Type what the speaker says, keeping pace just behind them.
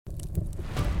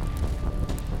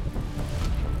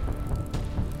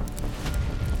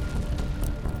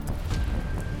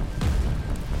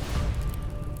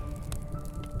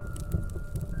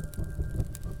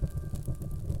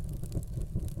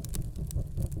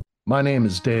My name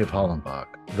is Dave Hollenbach,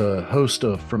 the host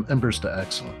of From Embers to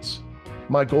Excellence.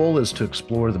 My goal is to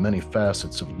explore the many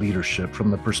facets of leadership from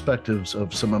the perspectives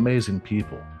of some amazing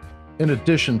people. In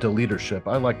addition to leadership,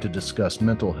 I like to discuss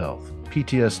mental health,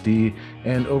 PTSD,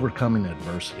 and overcoming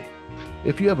adversity.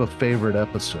 If you have a favorite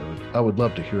episode, I would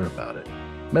love to hear about it.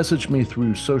 Message me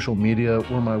through social media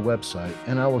or my website,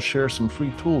 and I will share some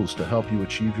free tools to help you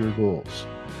achieve your goals.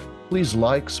 Please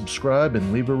like, subscribe,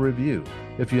 and leave a review.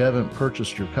 If you haven't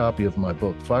purchased your copy of my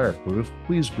book, Fireproof,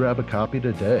 please grab a copy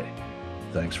today.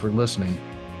 Thanks for listening.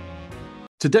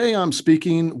 Today I'm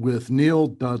speaking with Neil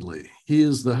Dudley. He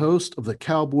is the host of the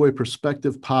Cowboy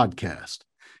Perspective podcast.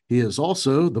 He is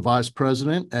also the vice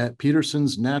president at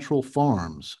Peterson's Natural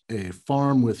Farms, a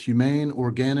farm with humane,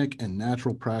 organic, and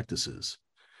natural practices.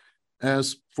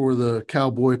 As for the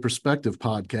Cowboy Perspective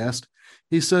podcast,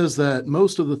 he says that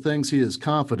most of the things he is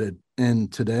confident in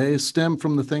today stem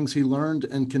from the things he learned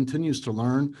and continues to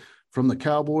learn from the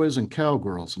cowboys and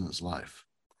cowgirls in his life.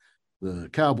 The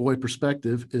Cowboy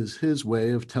Perspective is his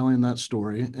way of telling that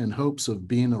story in hopes of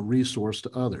being a resource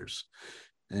to others.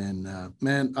 And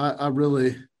man, I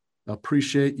really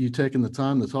appreciate you taking the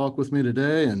time to talk with me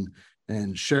today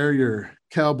and share your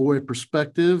cowboy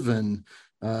perspective. And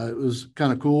it was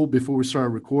kind of cool before we started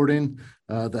recording.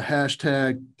 The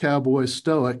hashtag Cowboy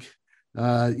Stoic.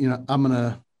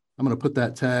 I'm gonna put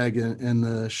that tag in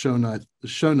the show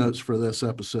notes for this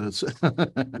episode.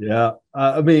 Yeah,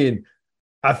 I mean,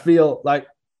 I feel like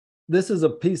this is a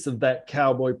piece of that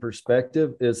cowboy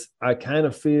perspective. Is I kind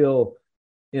of feel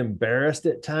embarrassed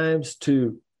at times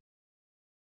to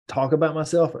talk about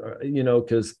myself,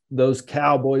 because those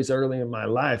cowboys early in my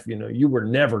life, you were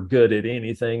never good at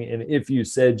anything. And if you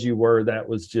said you were, that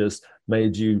was just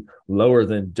made you lower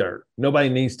than dirt. Nobody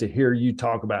needs to hear you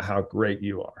talk about how great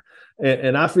you are.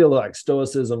 And I feel like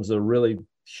stoicism is a really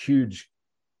huge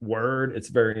word. It's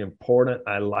very important.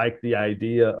 I like the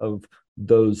idea of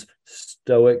those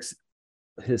stoics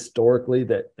historically,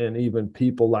 and even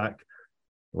people like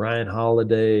Ryan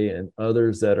Holiday and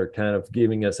others that are kind of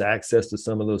giving us access to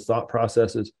some of those thought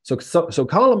processes. So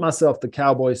calling myself the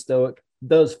Cowboy Stoic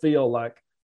does feel like,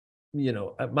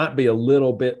 it might be a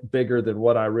little bit bigger than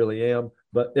what I really am,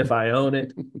 but if I own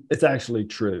it, it's actually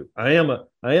true. I am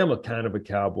a kind of a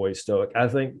Cowboy Stoic. I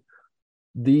think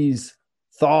these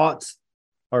thoughts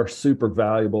are super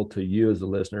valuable to you as the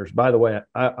listeners. By the way,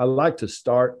 I like to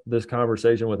start this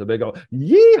conversation with a big old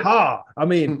yeehaw. I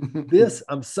mean,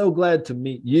 I'm so glad to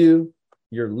meet you,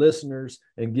 your listeners,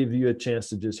 and give you a chance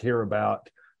to just hear about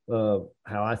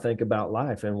how I think about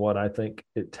life and what I think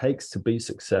it takes to be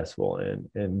successful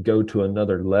and go to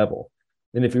another level.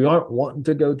 And if you aren't wanting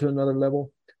to go to another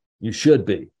level, you should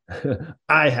be.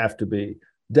 I have to be.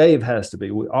 Dave has to be.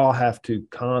 We all have to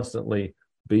constantly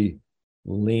be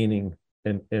leaning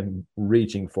and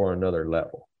reaching for another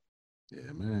level.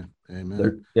 Amen.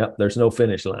 Amen. There's no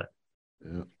finish line.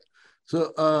 Yeah.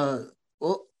 So,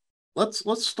 well,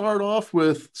 let's start off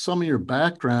with some of your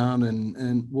background,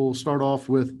 and we'll start off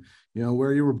with,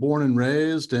 where you were born and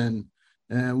raised, and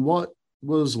what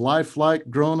was life like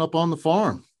growing up on the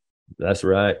farm. That's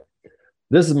right.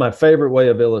 This is my favorite way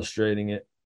of illustrating it.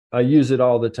 I use it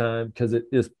all the time because it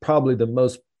is probably the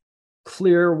most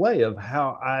clear way of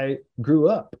how I grew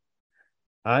up.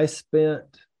 I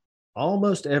spent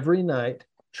almost every night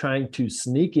trying to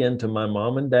sneak into my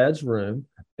mom and dad's room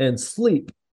and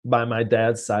sleep by my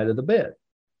dad's side of the bed.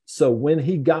 So when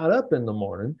he got up in the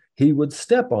morning, he would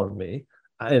step on me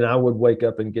and I would wake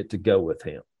up and get to go with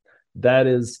him. That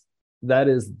is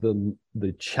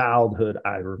the childhood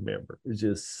I remember. It's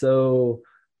just so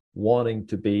wanting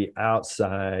to be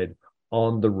outside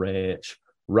on the ranch,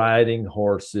 riding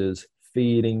horses,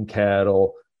 feeding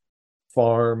cattle,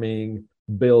 farming,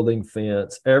 building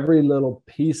fence, every little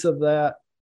piece of that.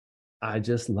 I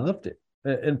just loved it.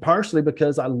 And partially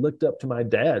because I looked up to my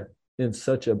dad in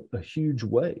such a huge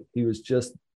way. He was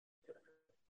just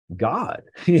God,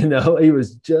 he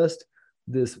was just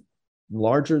this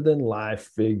larger than life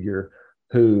figure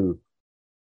who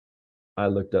I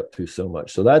looked up to so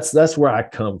much. So that's where I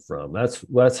come from.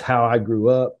 That's how I grew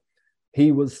up.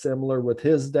 He was similar with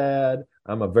his dad.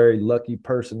 I'm a very lucky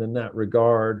person in that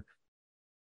regard.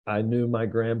 I knew my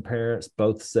grandparents,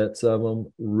 both sets of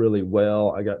them, really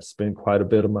well. I got to spend quite a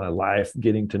bit of my life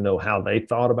getting to know how they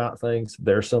thought about things.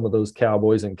 They're some of those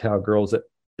cowboys and cowgirls that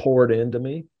poured into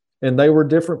me, and they were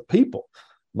different people.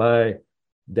 My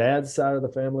dad's side of the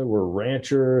family were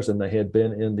ranchers, and they had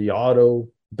been in the auto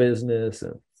business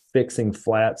and fixing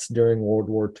flats during World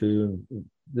War II, and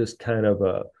this kind of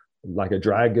like a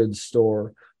dry goods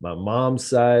store. My mom's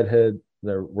side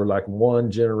there were like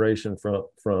one generation from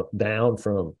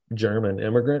German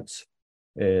immigrants.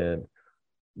 And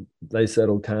they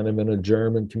settled kind of in a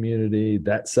German community.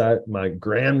 That side, my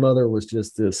grandmother was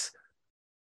just this,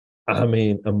 I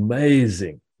mean,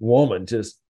 amazing woman.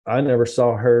 Just, I never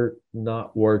saw her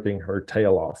not working her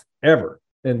tail off ever.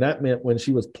 And that meant when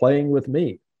she was playing with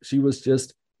me, she was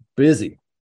just busy.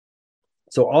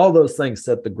 So all those things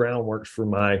set the groundwork for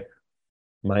my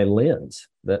lens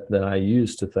that I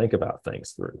use to think about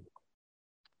things through.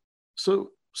 So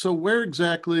where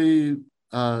exactly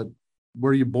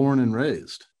were you born and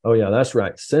raised? Oh yeah, that's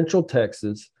right. Central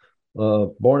Texas,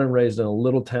 born and raised in a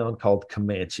little town called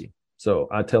Comanche. So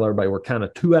I tell everybody we're kind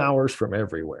of 2 hours from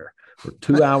everywhere. We're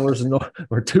 2 hours north.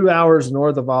 We're 2 hours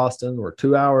north of Austin. We're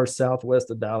 2 hours southwest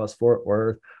of Dallas Fort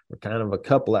Worth. We're kind of a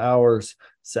couple of hours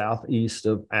southeast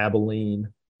of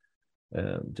Abilene,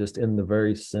 just in the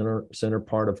very center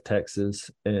part of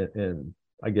Texas. And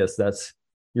I guess that's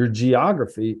your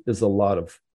geography is a lot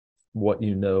of what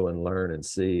you know and learn and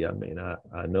see. I mean,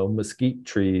 I know mesquite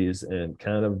trees and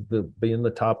kind of being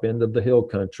the top end of the hill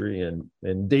country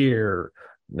and deer.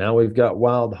 Now we've got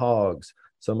wild hogs.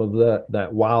 Some of that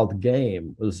wild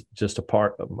game was just a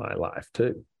part of my life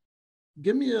too.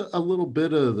 Give me a little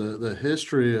bit of the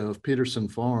history of Peterson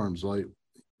Farms, like,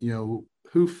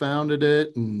 who founded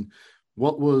it and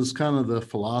what was kind of the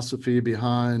philosophy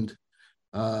behind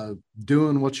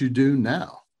doing what you do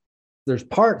now. There's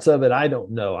parts of it I don't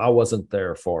know. I wasn't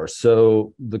there for.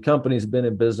 So the company's been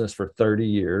in business for 30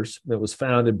 years. It was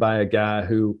founded by a guy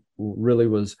who really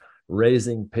was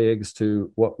raising pigs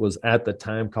to what was at the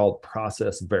time called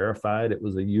Process Verified. It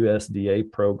was a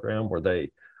USDA program where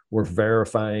they were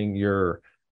verifying your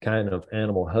kind of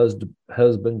animal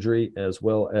husbandry as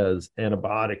well as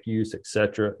antibiotic use, et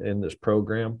cetera, in this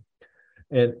program.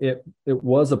 And it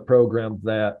was a program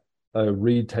that a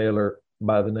retailer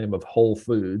by the name of Whole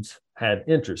Foods had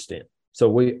interest in. So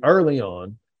we early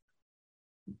on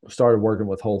started working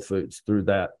with Whole Foods through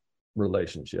that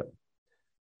relationship.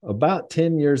 About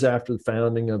 10 years after the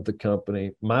founding of the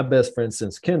company, my best friend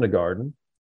since kindergarten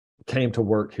came to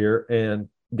work here and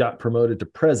got promoted to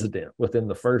president within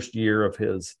the first year of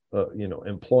his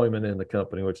employment in the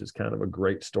company, which is kind of a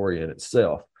great story in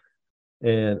itself.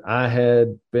 And I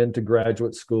had been to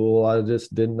graduate school. I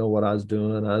just didn't know what I was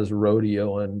doing. I was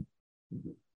rodeoing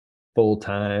full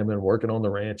time and working on the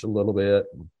ranch a little bit.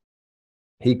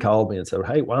 He called me and said,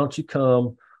 "Hey, why don't you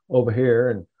come over here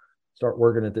and start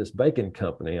working at this bacon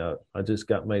company? I just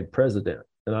got made president."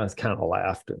 And I was kind of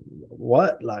laughed. And,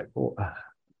 what? Like,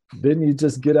 didn't you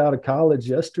just get out of college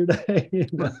yesterday?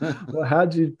 Well,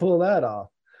 how'd you pull that off?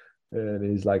 And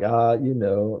he's like, I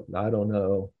don't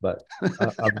know, but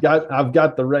I've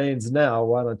got the reins now.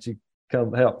 Why don't you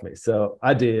come help me? So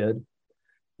I did.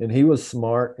 And he was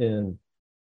smart in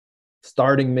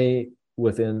starting me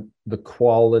within the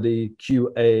quality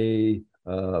QA,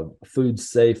 food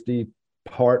safety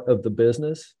part of the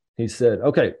business. He said,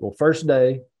 "Okay, well, first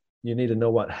day, you need to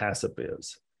know what HACCP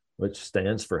is, which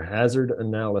stands for Hazard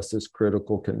Analysis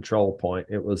Critical Control Point."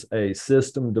 It was a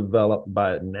system developed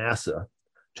by NASA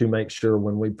to make sure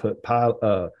when we put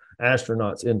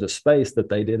astronauts into space that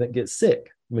they didn't get sick.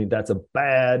 I mean, that's a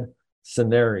bad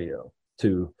scenario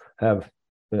to have,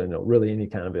 really any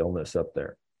kind of illness up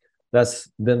there.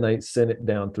 Then they send it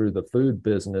down through the food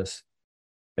business,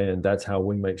 and that's how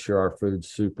we make sure our food's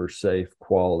super safe,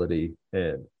 quality,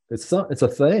 and it's a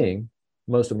thing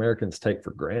most Americans take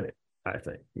for granted. I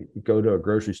think you go to a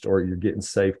grocery store, you're getting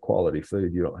safe, quality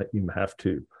food. You don't even have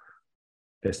to.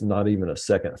 It's not even a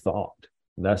second thought.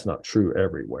 And that's not true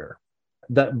everywhere.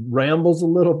 That rambles a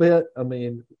little bit. I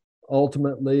mean,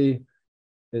 ultimately,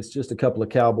 it's just a couple of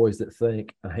cowboys that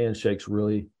think a handshake's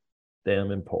really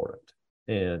damn important.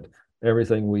 And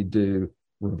everything we do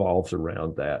revolves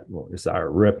around that. Well, it's our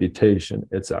reputation.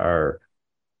 It's our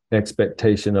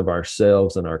expectation of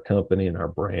ourselves and our company and our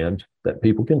brand that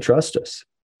people can trust us.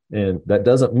 And that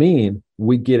doesn't mean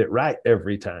we get it right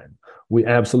every time. We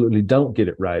absolutely don't get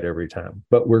it right every time,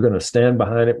 but we're going to stand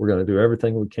behind it. We're going to do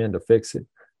everything we can to fix it.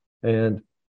 And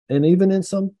even in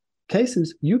some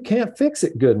cases, you can't fix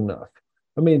it good enough.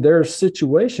 I mean, there are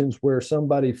situations where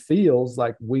somebody feels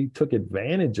like we took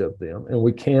advantage of them and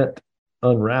we can't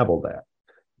unravel that.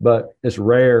 But it's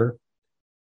rare.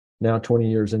 Now, 20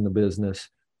 years in the business,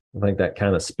 I think that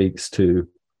kind of speaks to,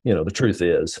 the truth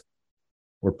is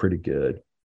we're pretty good.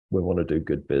 We want to do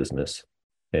good business.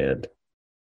 And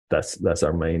that's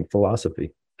our main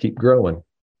philosophy. Keep growing.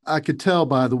 I could tell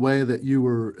by the way that you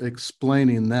were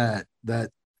explaining that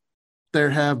there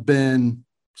have been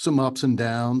some ups and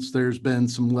downs. There's been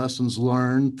some lessons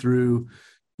learned through,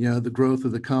 the growth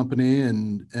of the company.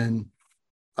 And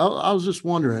I was just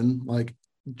wondering, like,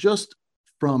 just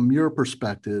from your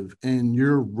perspective and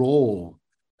your role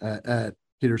at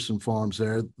Peterson Farms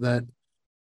there, that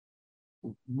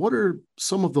what are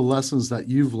some of the lessons that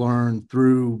you've learned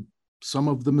through some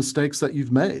of the mistakes that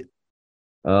you've made?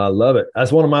 I love it.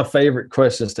 That's one of my favorite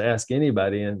questions to ask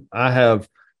anybody. And I have,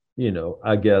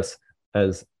 I guess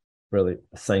as really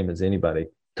the same as anybody,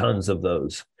 tons of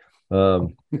those.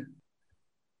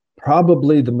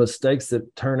 Probably the mistakes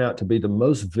that turn out to be the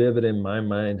most vivid in my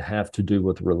mind have to do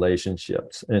with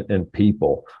relationships and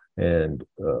people, and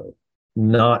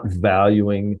not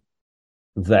valuing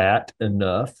that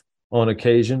enough on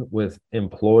occasion with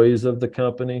employees of the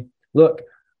company. Look,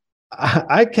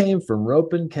 I came from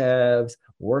roping calves,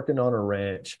 working on a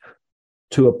ranch,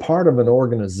 to a part of an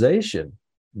organization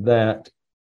that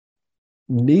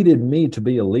needed me to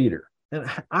be a leader. And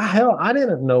I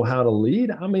didn't know how to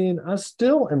lead. I mean, I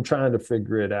still am trying to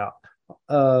figure it out.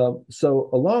 So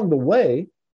along the way,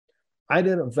 I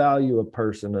didn't value a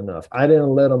person enough. I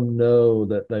didn't let them know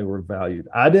that they were valued.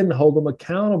 I didn't hold them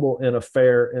accountable in a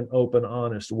fair and open,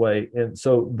 honest way. And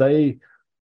so they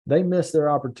missed their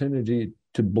opportunity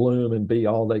to bloom and be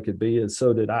all they could be, and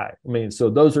so did I. I mean, so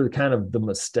those are kind of the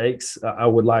mistakes I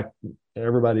would like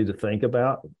everybody to think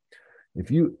about.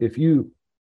 If you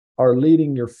are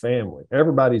leading your family,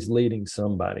 everybody's leading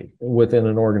somebody within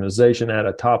an organization at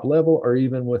a top level, or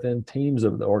even within teams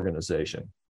of the organization.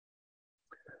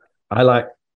 I like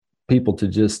people to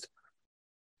just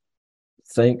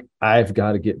think, I've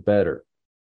got to get better.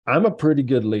 I'm a pretty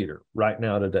good leader right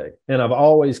now today, and I've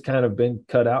always kind of been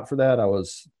cut out for that. I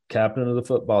was captain of the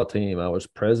football team. I was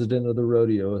president of the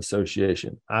rodeo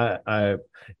association. I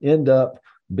end up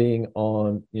being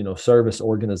on, service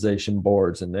organization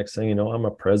boards. And next thing you know, I'm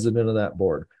a president of that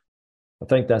board. I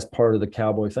think that's part of the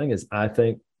cowboy thing. Is I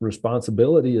think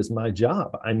responsibility is my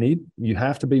job. You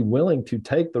have to be willing to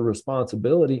take the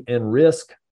responsibility and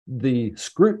risk the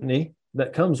scrutiny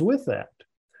that comes with that.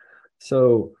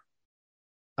 So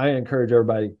I encourage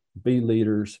everybody, be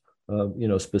leaders.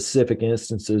 Specific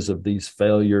instances of these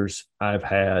failures I've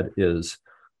had is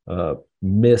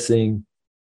missing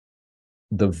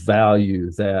the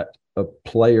value that a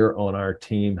player on our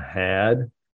team had,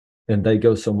 and they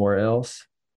go somewhere else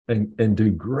and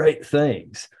do great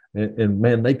things. And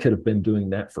man, they could have been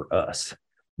doing that for us.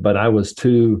 But I was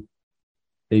too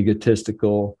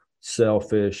egotistical,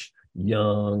 selfish,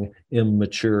 young,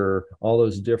 immature, all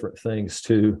those different things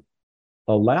to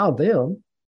allow them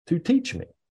to teach me.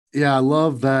 Yeah, I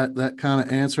love that kind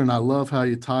of answer, and I love how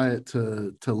you tie it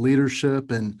to leadership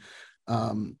and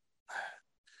and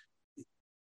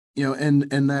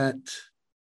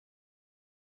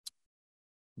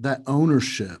that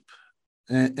ownership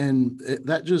and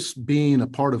that just being a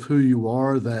part of who you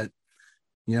are. That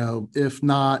if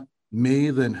not me,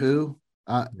 then who?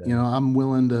 I'm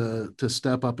willing to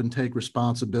step up and take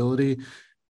responsibility.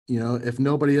 If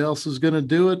nobody else is going to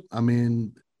do it, I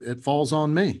mean, it falls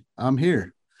on me. I'm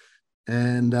here.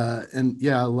 And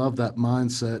yeah, I love that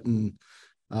mindset.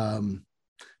 And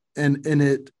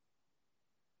it,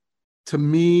 to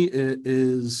me, it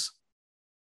is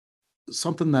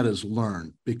something that is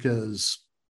learned, because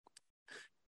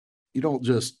you don't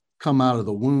just come out of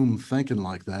the womb thinking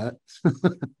like that.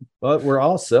 But we're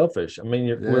all selfish. I mean,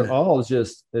 we're all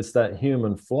it's that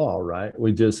human flaw, right?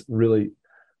 We just really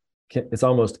it's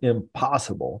almost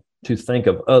impossible to think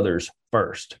of others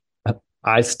first.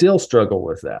 I still struggle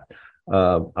with that.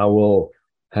 I will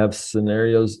have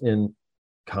scenarios in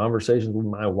conversations with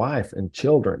my wife and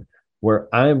children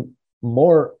where I'm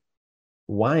more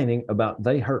whining about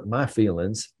they hurt my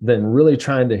feelings than really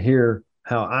trying to hear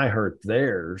how I hurt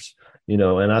theirs,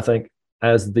 and I think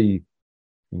as the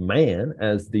man,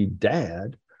 as the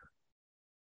dad,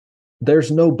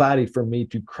 there's nobody for me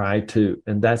to cry to,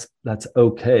 and that's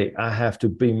okay. I have to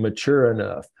be mature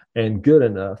enough and good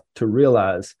enough to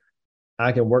realize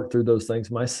I can work through those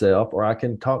things myself, or I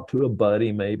can talk to a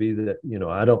buddy maybe that,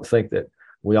 I don't think that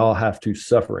we all have to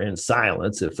suffer in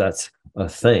silence if that's a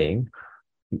thing.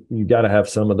 You got to have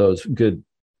some of those good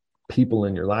people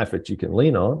in your life that you can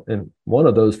lean on. And one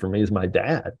of those for me is my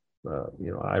dad.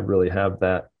 I really have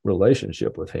that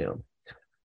relationship with him.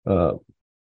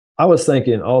 I was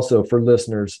thinking also for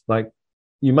listeners, like,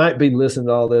 you might be listening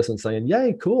to all this and saying,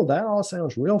 yay, cool, that all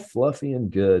sounds real fluffy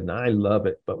and good, and I love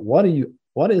it. But what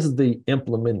is the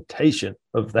implementation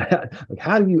of that? Like,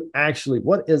 how do you actually,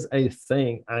 what is a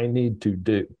thing I need to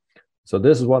do? So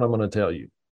this is what I'm going to tell you.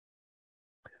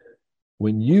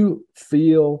 When you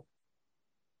feel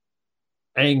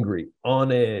angry,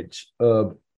 on edge,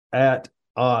 at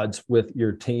odds with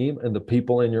your team and the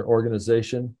people in your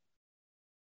organization,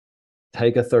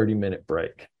 take a 30-minute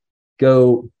break.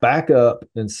 Go back up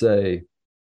and say,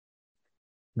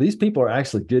 these people are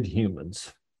actually good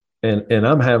humans. and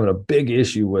I'm having a big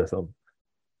issue with them.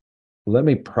 Let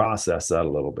me process that a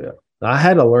little bit. I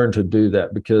had to learn to do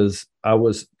that because I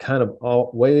was kind of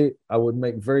I would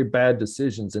make very bad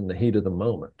decisions in the heat of the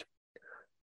moment.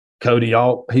 Cody,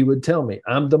 he would tell me,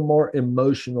 I'm the more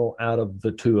emotional out of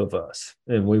the two of us.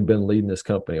 And we've been leading this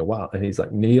company a while. And he's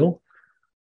like, Neil,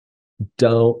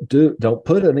 don't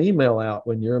put an email out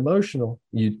when you're emotional.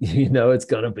 You know, it's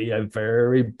going to be a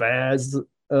very bad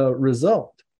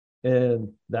result.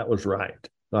 And that was right.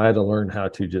 I had to learn how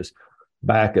to just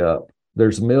back up.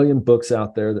 There's a million books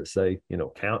out there that say, you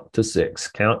know, count to 6,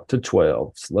 count to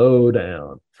 12, slow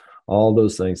down, all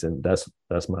those things. And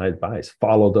that's my advice.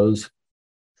 Follow those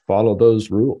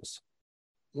rules.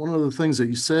 One of the things that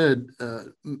you said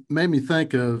made me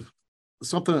think of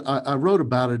something. I wrote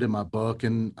about it in my book,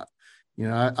 and you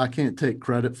know, I can't take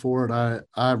credit for it.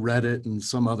 I read it in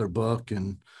some other book,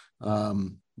 and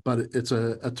but it's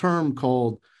a term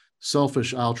called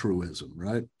selfish altruism,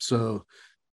 right? So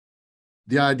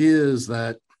the idea is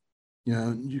that, you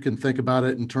know, you can think about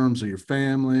it in terms of your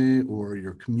family or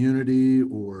your community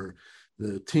or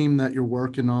the team that you're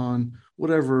working on,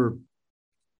 whatever,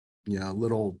 you know,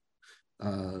 little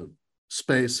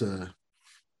space, you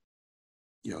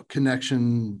know,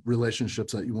 connection,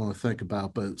 relationships that you want to think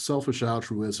about. But selfish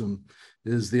altruism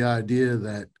is the idea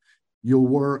that you'll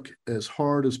work as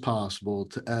hard as possible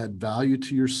to add value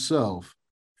to yourself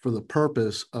for the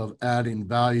purpose of adding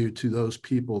value to those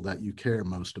people that you care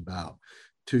most about,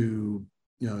 to,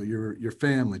 you know, your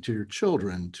family, to your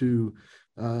children, to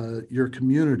your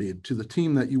community, to the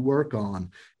team that you work on.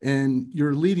 And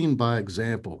you're leading by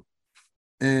example.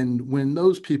 And when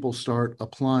those people start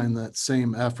applying that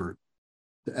same effort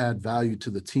to add value to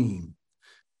the team,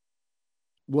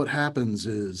 what happens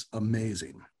is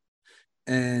amazing.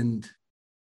 And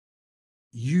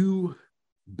you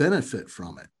benefit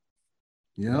from it.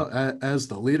 You know, as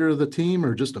the leader of the team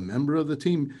or just a member of the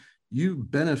team, you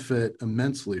benefit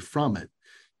immensely from it.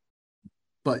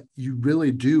 But you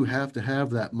really do have to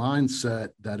have that mindset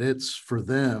that it's for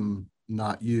them,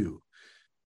 not you.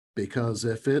 Because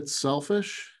if it's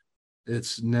selfish,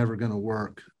 it's never going to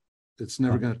work. It's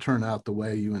never going to turn out the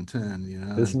way you intend, you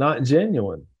know. It's not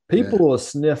genuine. People will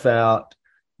sniff out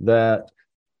that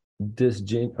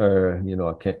or, you know,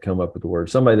 I can't come up with the word.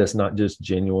 Somebody that's not just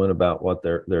genuine about what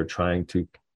they're trying to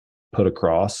put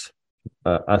across.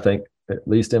 I think, at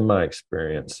least in my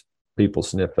experience, people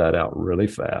sniff that out really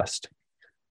fast.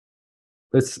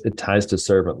 It ties to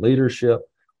servant leadership.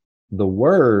 The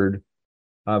word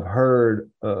I've heard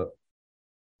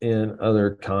in other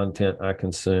content I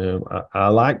consume.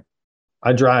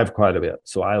 I drive quite a bit,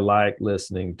 so I like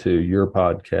listening to your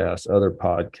podcast, other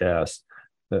podcasts.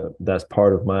 That's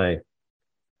part of my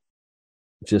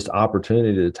just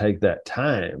opportunity to take that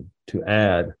time to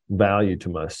add value to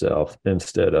myself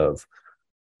instead of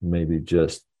maybe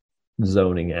just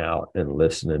zoning out and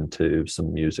listening to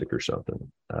some music or something.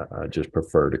 I just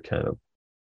prefer to kind of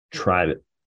try to,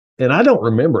 and I don't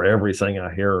remember everything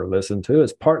I hear or listen to.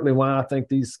 It's partly why I think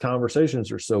these conversations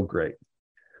are so great.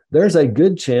 There's a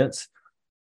good chance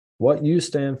what you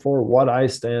stand for, what I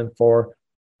stand for,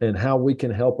 and how we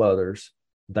can help others,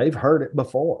 they've heard it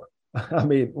before. I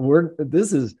mean, we're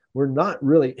not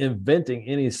really inventing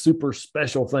any super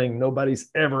special thing nobody's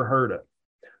ever heard of,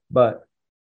 but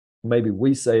maybe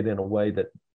we say it in a way that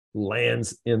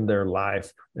lands in their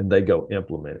life and they go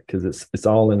implement it, because it's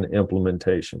all in the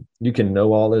implementation. You can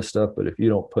know all this stuff, but if you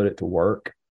don't put it to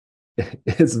work,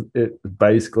 it's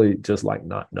basically just like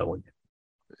not knowing it.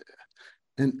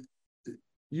 And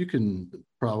you can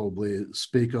probably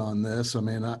speak on this. I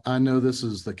mean, I know this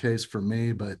is the case for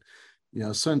me, but, you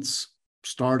know, since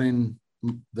starting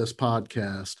this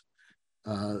podcast,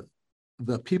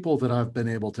 the people that I've been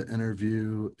able to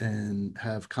interview and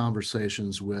have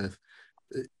conversations with,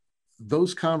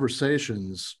 those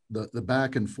conversations, the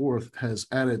back and forth has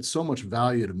added so much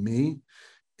value to me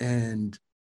and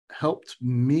helped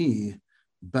me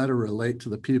better relate to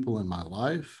the people in my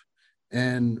life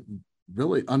and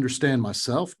really understand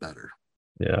myself better.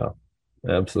 Yeah,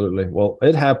 absolutely. Well,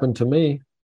 it happened to me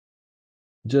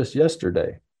just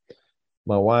yesterday.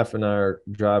 My wife and I are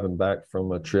driving back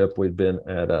from a trip. We'd been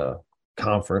at a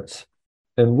conference,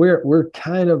 and we're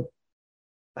kind of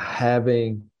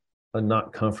having a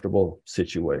not comfortable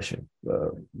situation.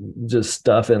 Just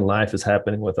stuff in life is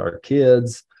happening with our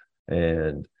kids,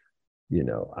 and you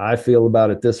know, I feel about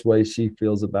it this way, she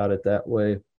feels about it that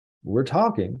way. We're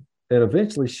talking, and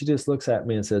eventually she just looks at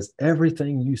me and says,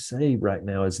 everything you say right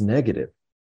now is negative.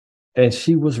 And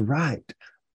she was right.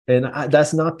 And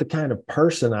that's not the kind of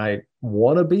person I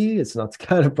want to be. It's not the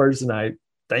kind of person I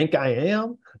think I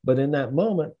am. But in that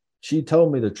moment, she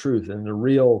told me the truth in the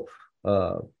real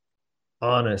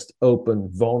honest, open,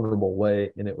 vulnerable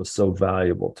way, and it was so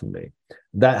valuable to me.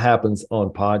 That happens on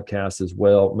podcasts as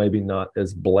well, maybe not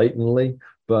as blatantly,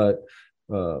 but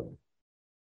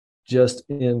just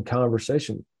in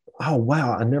conversation. Oh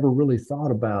wow, I never really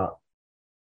thought about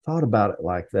it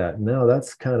like that. No,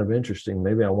 that's kind of interesting.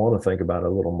 Maybe I want to think about it a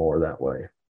little more that way.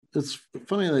 It's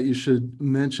funny that you should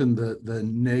mention the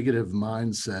negative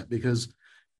mindset, because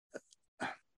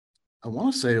I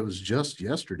want to say it was just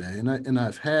yesterday, and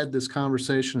I've had this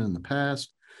conversation in the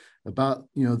past about,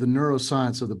 you know, the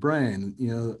neuroscience of the brain, you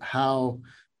know, how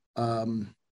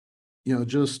you know,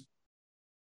 just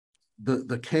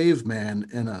the caveman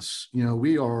in us, you know,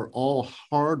 we are all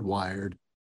hardwired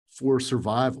for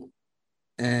survival.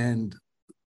 And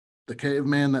the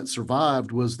caveman that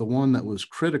survived was the one that was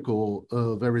critical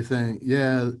of everything.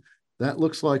 Yeah, that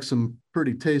looks like some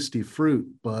pretty tasty fruit,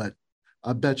 but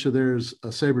I bet you there's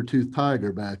a saber-toothed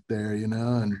tiger back there, you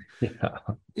know, and Yeah.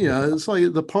 you know, it's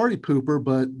like the party pooper,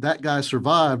 but that guy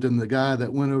survived, and the guy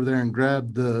that went over there and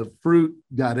grabbed the fruit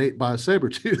got ate by a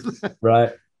saber-tooth.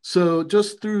 Right. So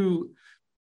just through,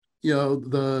 you know,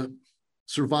 the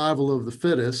survival of the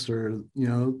fittest, or, you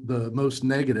know, the most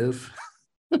negative,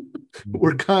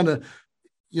 we're kind of,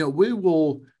 you know, we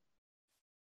will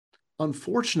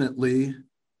unfortunately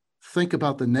think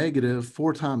about the negative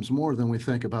 4 times more than we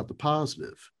think about the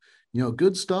positive. You know,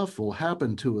 good stuff will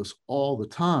happen to us all the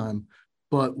time,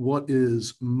 but what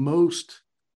is most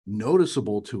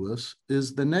noticeable to us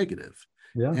is the negative.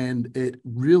 Yeah. And it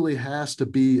really has to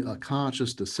be a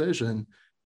conscious decision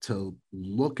to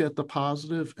look at the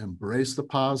positive, embrace the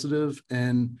positive,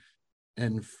 and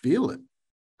feel it.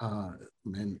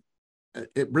 And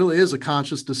it really is a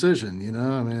conscious decision, you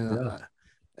know. I mean, yeah.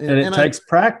 And it takes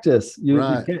practice. You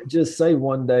can't just say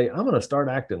one day, I'm going to start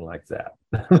acting like that.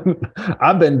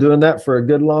 I've been doing that for a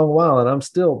good long while, and I'm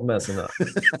still messing up.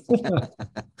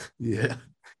 Yeah.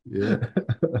 Yeah.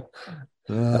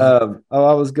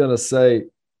 I was going to say,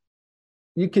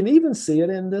 you can even see it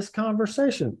in this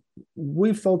conversation.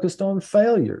 We focused on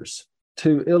failures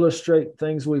to illustrate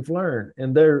things we've learned.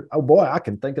 And oh boy, I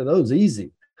can think of those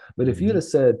easy. But if you'd have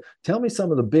said, tell me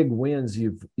some of the big wins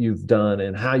you've done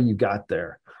and how you got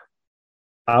there,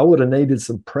 I would have needed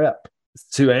some prep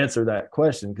to answer that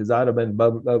question, because I'd have been,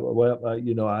 well,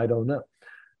 you know, I don't know.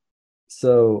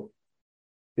 So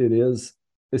it's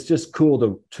just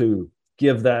cool to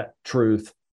give that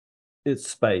truth its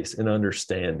space and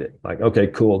understand it. Like, okay,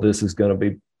 cool, this is going to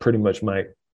be pretty much my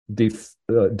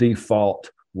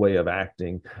default way of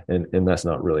acting, and that's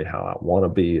not really how I want to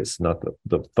be. It's not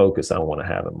the focus I want to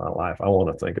have in my life. I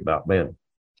want to think about, man,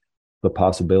 the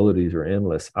possibilities are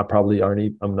endless.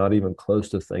 I'm not even close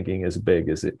to thinking as big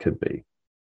as it could be.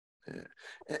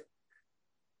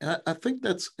 And I think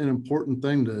that's an important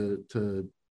thing to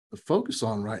focus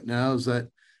on right now, is that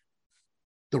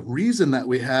the reason that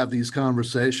we have these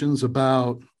conversations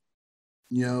about,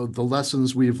 you know, the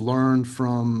lessons we've learned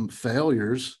from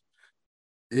failures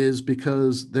is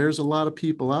because there's a lot of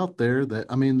people out there that,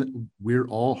 I mean, we're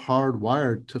all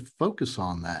hardwired to focus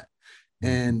on that.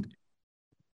 And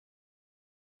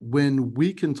when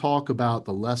we can talk about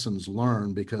the lessons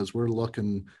learned, because we're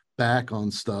looking back on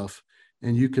stuff,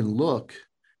 and you can go,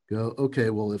 okay,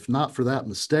 well, if not for that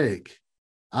mistake,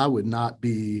 I would not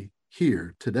be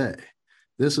here today.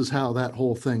 This is how that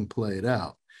whole thing played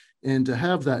out. And to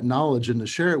have that knowledge and to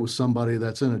share it with somebody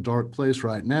that's in a dark place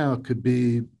right now could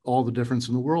be all the difference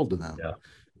in the world to them. Yeah.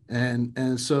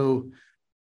 And so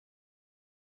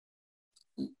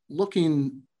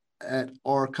looking at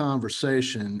our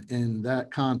conversation in that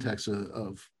context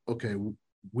of okay,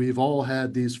 we've all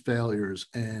had these failures,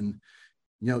 and,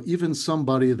 you know, even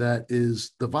somebody that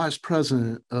is the vice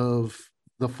president of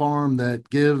the farm that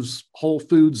gives Whole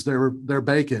Foods their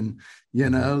bacon,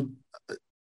 you know,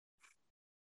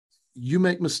 you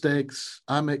make mistakes,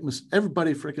 I make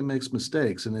everybody freaking makes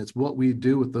mistakes, and it's what we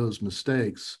do with those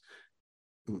mistakes.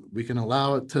 We can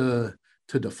allow it to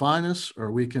define us,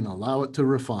 or we can allow it to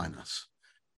refine us.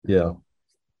 Yeah.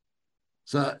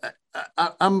 So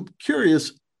I'm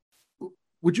curious,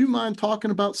 would you mind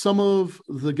talking about some of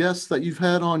the guests that you've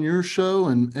had on your show,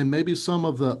 and maybe some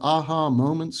of the aha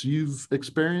moments you've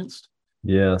experienced?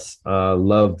 Yes, I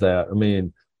love that. I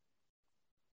mean,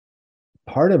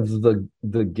 part of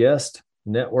the guest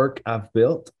network I've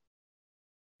built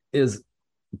is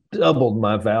doubled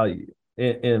my value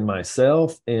in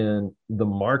myself, in the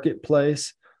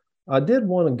marketplace. I did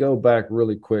want to go back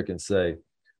really quick and say,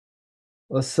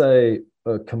 let's say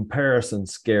a comparison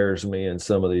scares me in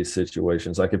some of these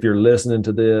situations. Like, if you're listening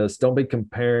to this, don't be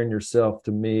comparing yourself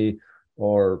to me.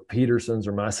 or Peterson's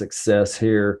are my success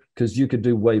here, because you could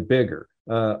do way bigger.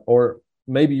 Or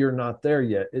maybe you're not there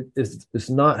yet. It's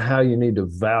not how you need to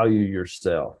value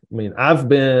yourself. I mean, I've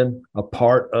been a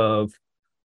part of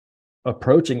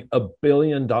approaching $1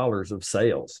 billion of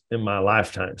sales in my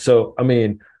lifetime. So, I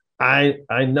mean,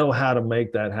 I know how to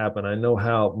make that happen. I know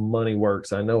how money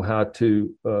works. I know how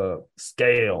to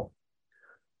scale.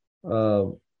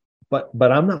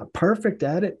 But I'm not perfect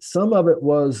at it. Some of it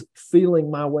was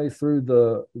feeling my way through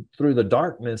the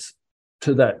darkness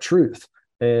to that truth,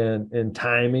 and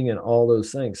timing and all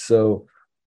those things. So,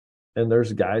 and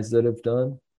there's guys that have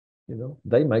done,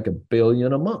 they make $1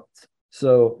 billion a month.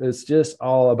 So it's just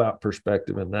all about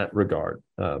perspective in that regard.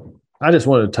 I just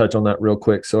wanted to touch on that real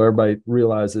quick so everybody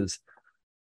realizes,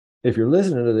 if you're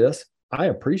listening to this, I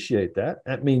appreciate that.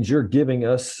 That means you're giving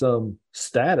us some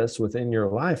status within your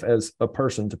life as a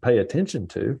person to pay attention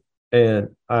to. And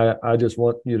I just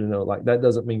want you to know, like, that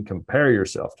doesn't mean compare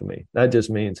yourself to me. That just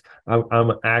means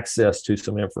I'm access to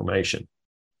some information.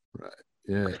 Right.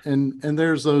 Yeah. And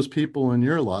there's those people in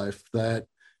your life that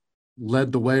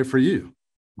led the way for you.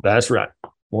 That's right.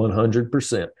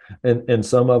 100%. And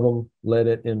some of them led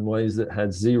it in ways that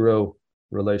had zero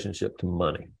relationship to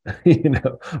money.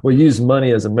 We use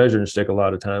money as a measuring stick a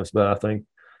lot of times, but I think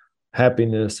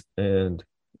happiness and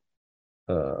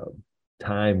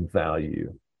time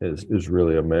value is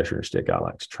really a measuring stick I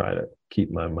like to try to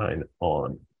keep my mind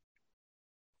on.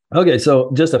 Okay,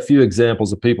 so just a few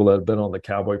examples of people that have been on the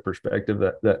Cowboy Perspective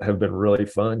that have been really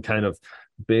fun, kind of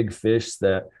big fish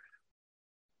that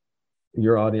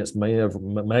your audience may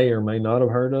or may not have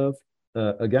heard of.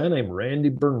 A guy named Randy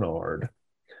Bernard.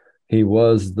 He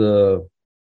was the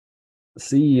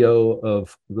CEO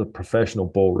of the Professional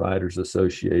Bull Riders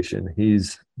Association.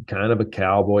 He's kind of a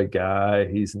cowboy guy.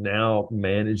 He's now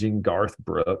managing Garth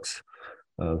Brooks.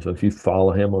 So if you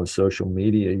follow him on social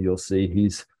media, you'll see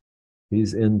he's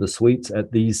in the suites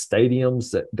at these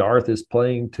stadiums that Garth is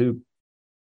playing to.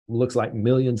 Looks like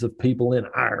millions of people in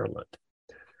Ireland.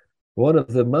 One of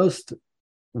the most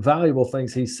valuable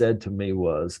things he said to me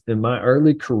was, in my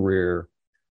early career,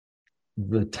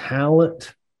 the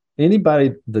talent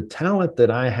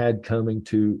that I had coming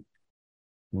to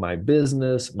my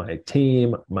business, my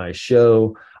team, my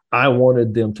show, I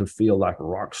wanted them to feel like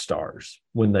rock stars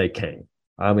when they came.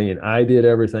 I mean, I did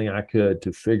everything I could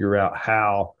to figure out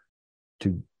how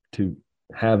to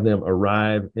have them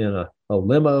arrive in a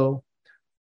limo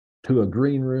to a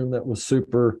green room that was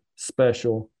super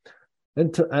special.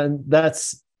 And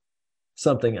that's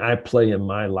something I play in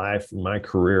my life, in my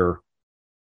career,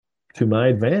 to my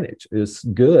advantage. It's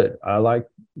good. I like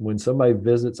when somebody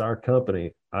visits our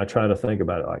company, I try to think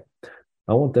about it like,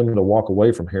 I want them to walk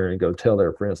away from here and go tell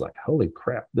their friends, like, holy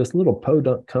crap, this little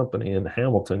podunk company in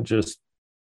Hamilton just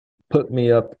put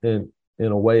me up in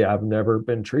a way I've never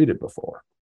been treated before.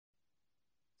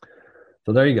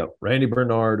 So there you go. Randy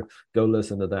Bernard, go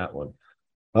listen to that one.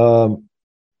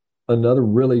 Another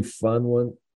really fun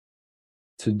one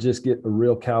to just get a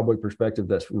real cowboy perspective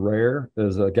that's rare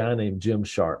is a guy named Jim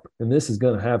Sharp. And this is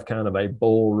going to have kind of a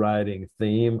bull riding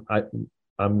theme.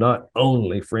 I'm not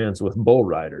only friends with bull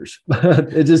riders,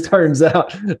 but it just turns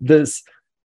out this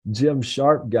Jim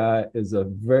Sharp guy is a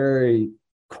very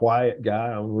quiet guy.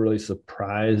 I'm really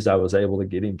surprised I was able to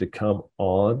get him to come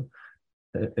on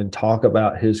and talk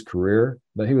about his career.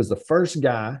 But he was the first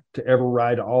guy to ever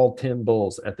ride all 10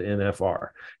 bulls at the NFR.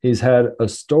 He's had a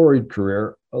storied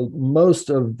career. Most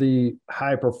of the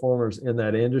high performers in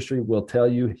that industry will tell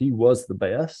you he was the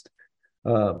best.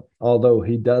 Although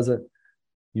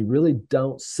you really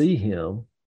don't see him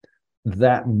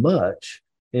that much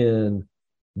in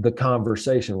the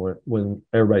conversation when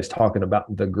everybody's talking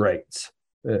about the greats.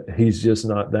 He's just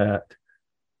not that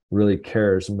really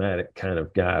charismatic kind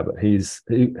of guy, but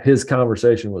his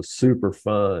conversation was super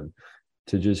fun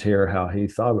to just hear how he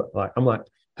thought about. Like, I'm like,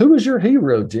 who was your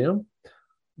hero, Jim?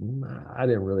 I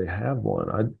didn't really have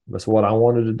one. That's what I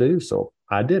wanted to do, so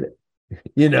I did it.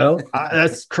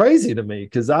 That's crazy to me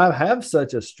because I have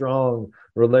such a strong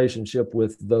relationship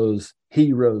with those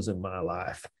heroes in my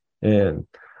life, and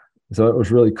so it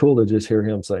was really cool to just hear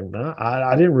him say, "No,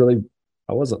 I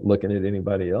wasn't looking at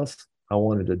anybody else. I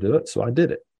wanted to do it, so I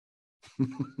did it."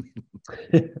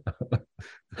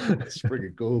 That's pretty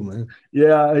cool, man.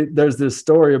 Yeah, there's this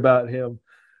story about him.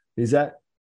 He's at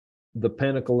the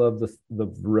pinnacle of the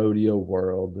rodeo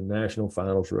world, the national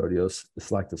finals rodeos.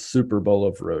 It's like the Super Bowl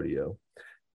of rodeo.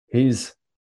 He's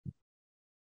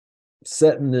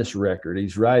setting this record.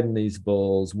 He's riding these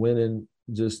bulls, winning,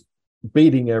 just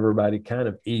beating everybody kind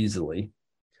of easily.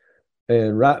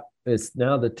 And it's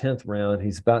now the 10th round.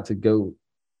 He's about to go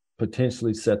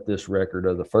potentially set this record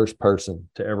of the first person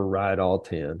to ever ride all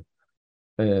 10.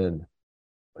 And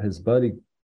his buddy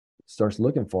starts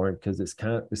looking for him because it's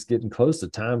getting close to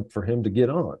time for him to get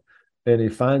on. And he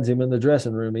finds him in the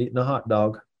dressing room eating a hot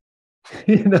dog.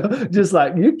 Just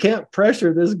like, you can't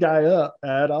pressure this guy up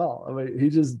at all. I mean, he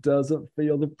just doesn't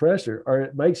feel the pressure, or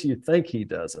it makes you think he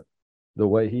doesn't, the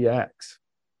way he acts.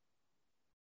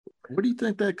 Where do you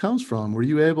think that comes from? Were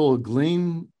you able to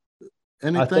glean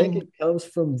anything? I think it comes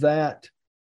from that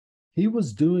he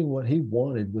was doing what he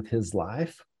wanted with his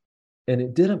life, and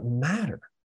it didn't matter.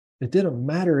 It didn't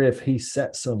matter if he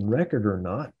set some record or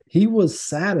not. He was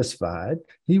satisfied.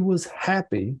 He was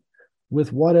happy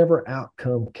with whatever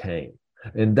outcome came.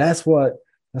 And that's what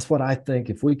I think,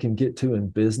 if we can get to in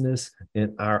business,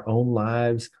 in our own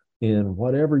lives, in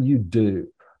whatever you do,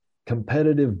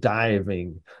 competitive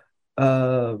diving,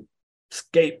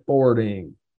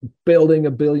 skateboarding, building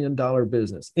 $1 billion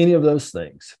business, any of those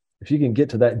things, if you can get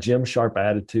to that Jim Sharp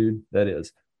attitude, that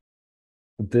is,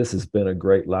 this has been a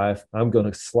great life. I'm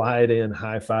going to slide in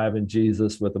high-fiving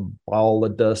Jesus with a ball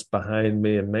of dust behind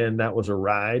me, and man, that was a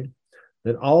ride.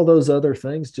 Then all those other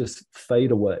things just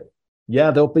fade away.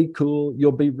 Yeah, they'll be cool.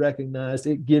 You'll be recognized.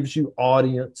 It gives you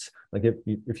audience. Like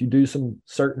if you do some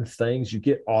certain things, you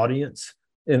get audience,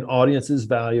 and audience is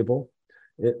valuable.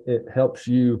 It helps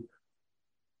you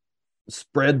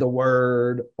spread the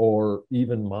word or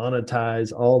even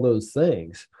monetize all those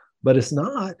things. But it's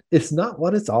not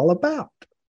what it's all about.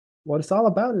 What it's all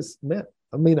about is, man,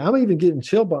 I mean, I'm even getting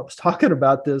chill bumps talking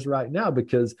about this right now,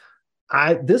 because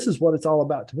this is what it's all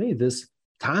about to me, this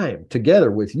time together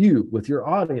with you, with your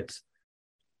audience.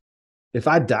 If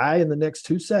I die in the next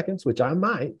 2 seconds, which I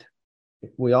might,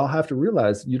 we all have to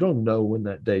realize you don't know when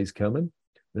that day's coming.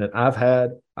 And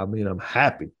I'm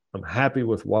happy. I'm happy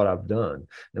with what I've done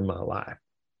in my life.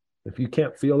 If you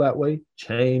can't feel that way,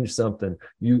 change something.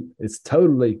 It's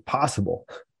totally possible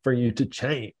for you to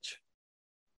change.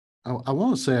 I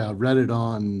want to say I read it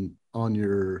on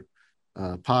your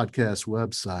podcast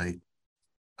website,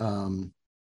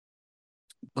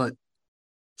 but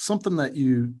something that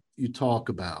you talk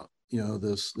about,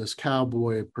 this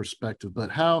cowboy perspective,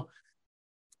 but how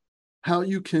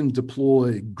you can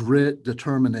deploy grit,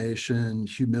 determination,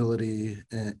 humility,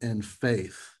 and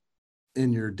faith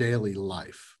in your daily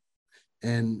life.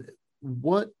 And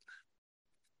what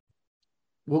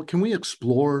can we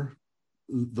explore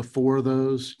the 4 of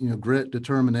those? Grit,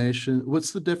 determination.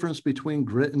 What's the difference between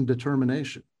grit and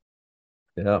determination?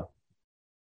 Yeah.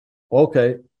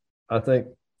 Okay. I think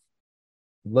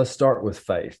let's start with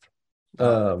faith.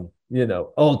 Ultimately,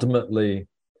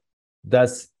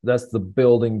 that's the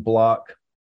building block.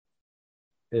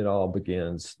 It all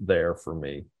begins there for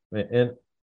me. And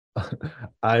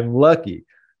I'm lucky.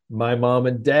 My mom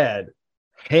and dad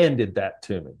handed that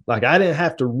to me. Like, I didn't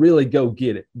have to really go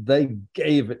get it. They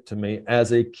gave it to me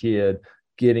as a kid,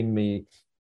 getting me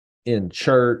in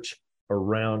church,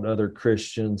 around other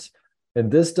Christians. And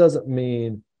this doesn't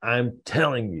mean I'm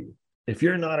telling you, if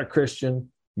you're not a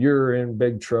Christian, you're in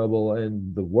big trouble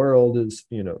and the world is,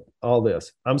 all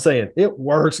this. I'm saying it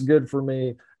works good for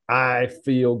me. I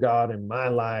feel God in my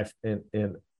life, and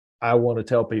I want to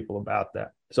tell people about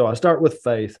that. So I start with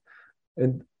faith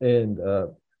and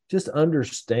just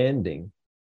understanding,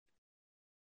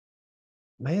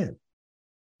 man,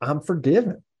 I'm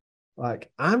forgiven. Like,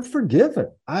 I'm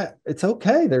forgiven. It's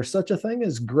okay. There's such a thing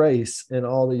as grace and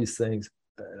all these things.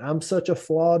 I'm such a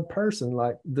flawed person.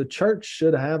 Like, the church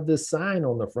should have this sign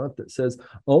on the front that says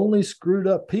only screwed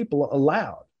up people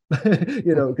allowed,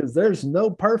 because there's no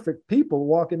perfect people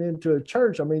walking into a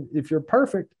church. I mean, if you're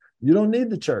perfect, you don't need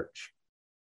the church.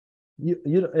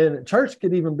 And church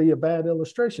could even be a bad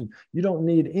illustration. You don't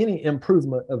need any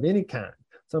improvement of any kind.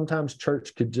 Sometimes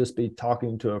church could just be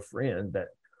talking to a friend that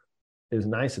is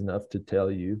nice enough to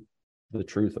tell you the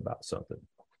truth about something.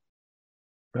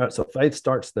 All right, so faith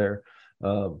starts there.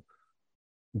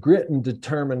 Grit and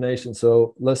determination.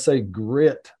 So let's say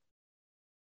grit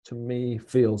to me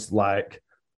feels like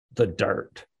the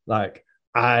dirt. Like,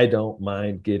 I don't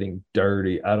mind getting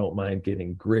dirty. I don't mind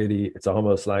getting gritty. It's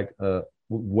almost like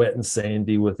wet and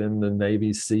sandy within the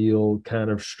Navy SEAL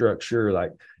kind of structure.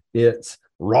 Like, it's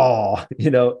raw,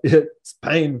 it's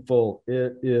painful.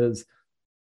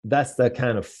 That's that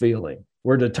kind of feeling,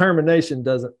 where determination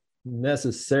doesn't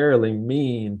necessarily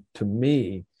mean to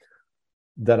me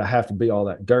that I have to be all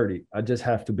that dirty. I just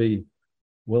have to be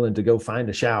willing to go find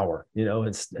a shower,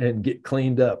 and get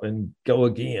cleaned up and go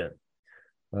again.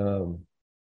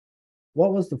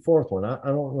 What was the 4th one? I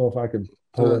don't know if I could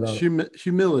pull it out.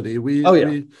 Humility.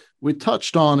 We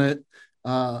touched on it.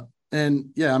 And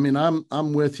yeah, I mean,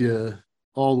 I'm with you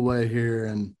all the way here.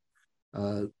 And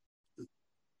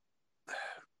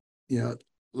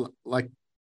like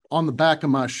on the back of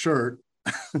my shirt.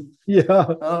 Yeah.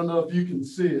 I don't know if you can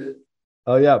see it.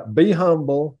 Oh, yeah. Be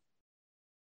humble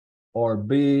or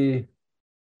be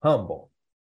humble.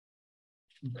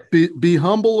 Be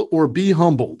humble or be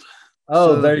humbled.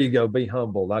 Oh, so, there you go. Be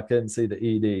humbled. I couldn't see the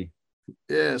ED.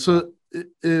 Yeah. So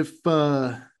if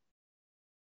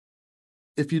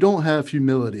you don't have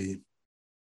humility,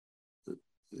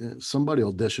 somebody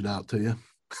will dish it out to you.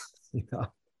 Yeah.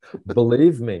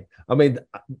 Believe me. I mean,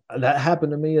 that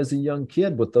happened to me as a young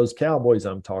kid with those cowboys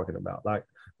I'm talking about. Like,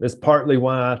 it's partly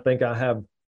why I think I have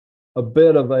a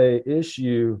bit of a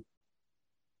issue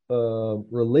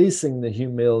releasing the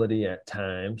humility at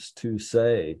times to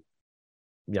say,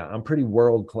 yeah, I'm pretty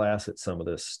world class at some of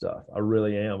this stuff. I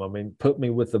really am. I mean, put me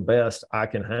with the best I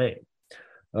can hang.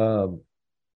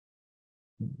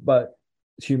 But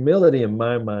humility in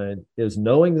my mind is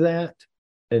knowing that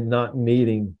and not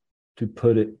needing to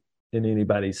put it in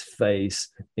anybody's face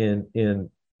in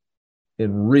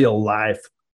real life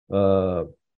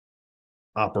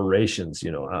operations.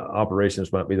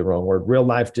 Operations might be the wrong word. Real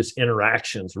life, just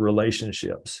interactions,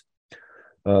 relationships.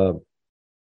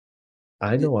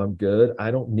 I know I'm good.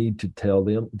 I don't need to tell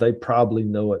them. They probably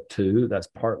know it too. That's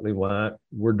partly why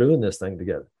we're doing this thing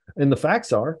together. And the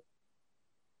facts are,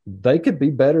 they could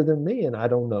be better than me, and I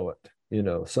don't know it.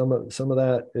 Some of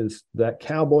that is that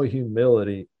cowboy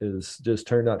humility is just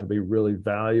turned out to be really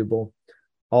valuable.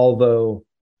 Although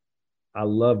I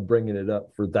love bringing it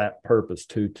up for that purpose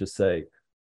too, to say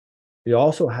you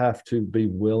also have to be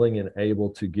willing and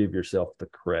able to give yourself the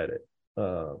credit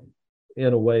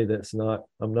in a way that's not.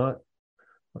 I'm not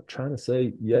trying to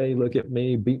say, yay, look at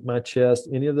me, beat my chest,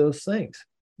 any of those things.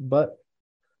 But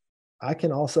I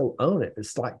can also own it.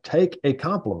 It's like, take a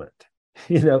compliment.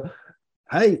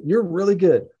 Hey, you're really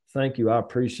good. Thank you. I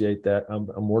appreciate that.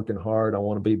 I'm working hard. I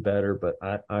want to be better, but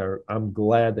I'm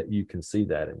glad that you can see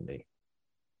that in me.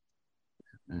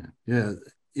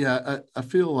 Yeah. I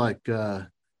feel like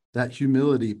that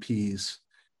humility piece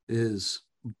is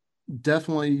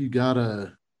definitely you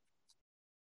gotta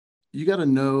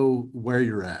know where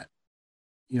you're at.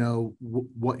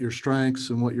 What your strengths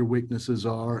and what your weaknesses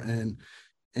are, and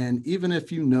even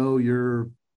if you're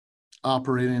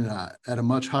operating at a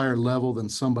much higher level than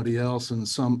somebody else in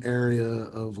some area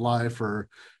of life or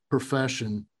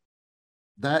profession,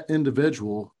 that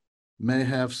individual may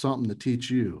have something to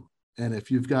teach you. And if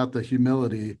you've got the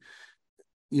humility,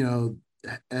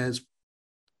 as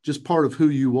just part of who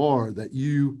you are, that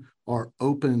you are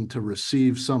open to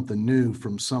receive something new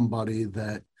from somebody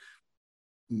that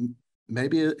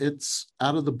maybe it's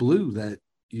out of the blue that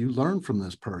you learn from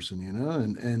this person,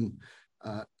 and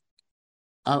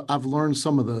I've learned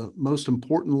some of the most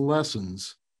important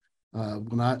lessons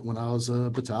when I was a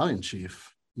battalion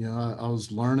chief. I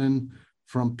was learning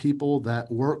from people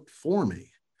that worked for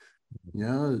me.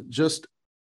 Just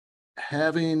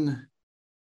having,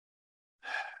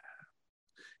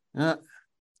 I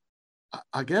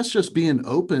guess, just being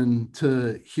open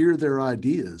to hear their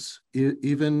ideas,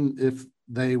 even if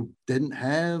they didn't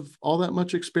have all that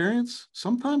much experience.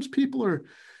 Sometimes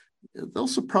they'll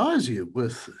surprise you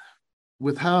with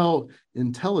how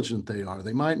intelligent they are.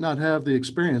 They might not have the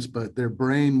experience, but their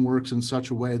brain works in such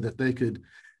a way that they could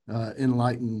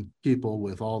enlighten people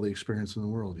with all the experience in the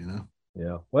world,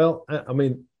 Yeah. Well, I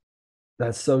mean,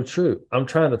 that's so true. I'm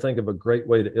trying to think of a great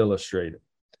way to illustrate it.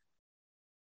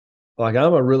 Like,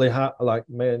 I'm a really high, like,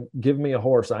 man, give me a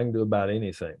horse, I can do about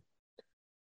anything.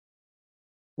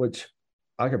 Which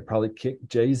I could probably kick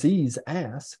Jay-Z's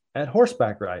ass at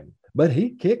horseback riding, but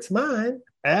he kicks mine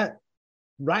at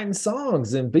writing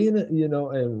songs and being,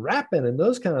 and rapping and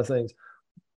those kind of things.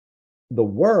 The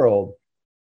world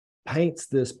paints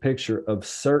this picture of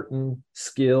certain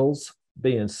skills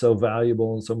being so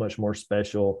valuable and so much more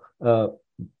special,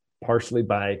 partially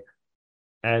by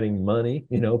adding money,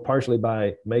 partially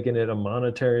by making it a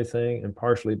monetary thing, and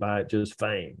partially by just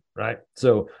fame, right?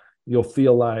 So you'll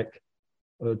feel like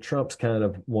Trump's kind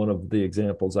of one of the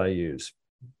examples I use.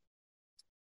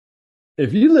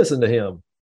 If you listen to him,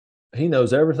 he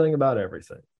knows everything about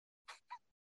everything.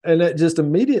 And that just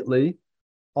immediately,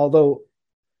 although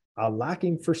I like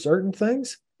him for certain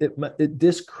things, it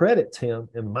discredits him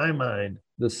in my mind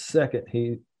the second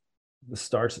he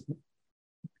starts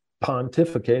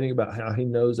pontificating about how he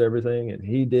knows everything and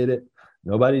he did it.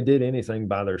 Nobody did anything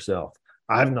by themselves.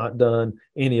 I've not done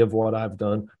any of what I've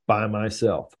done by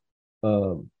myself.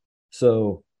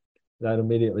 So that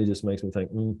immediately just makes me think,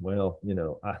 well,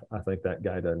 I think that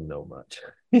guy doesn't know much.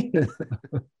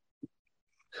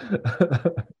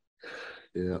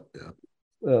 Yeah.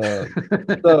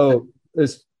 So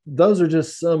those are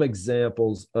just some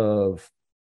examples of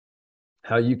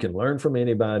how you can learn from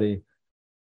anybody.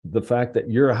 The fact that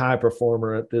you're a high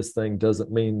performer at this thing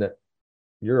doesn't mean that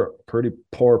you're a pretty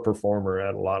poor performer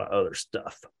at a lot of other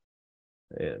stuff.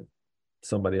 And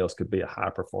somebody else could be a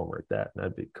high performer at that, and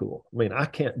that'd be cool. I mean, I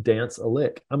can't dance a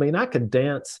lick. I mean, I could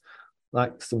dance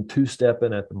like some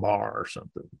two-stepping at the bar or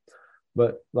something.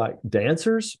 But like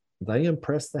dancers, they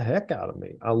impress the heck out of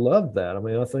me. I love that. I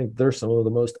mean, I think they're some of the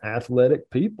most athletic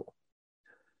people.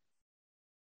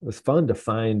 It's fun to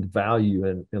find value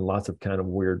in lots of kind of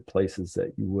weird places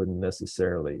that you wouldn't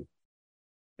necessarily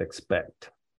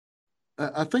expect.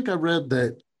 I think I read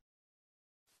that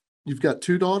you've got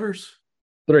 2 daughters?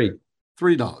 Three.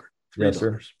 $3. $3. Yes,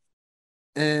 sir.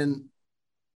 And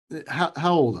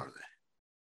how old are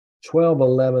they? 12,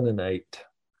 11, and 8.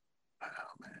 Oh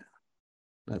man,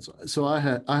 that's so. I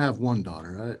have one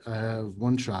daughter. I have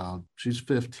one child. She's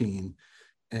 15,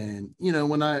 and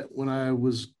when I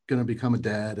was going to become a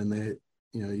dad, and they,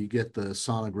 you get the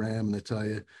sonogram and they tell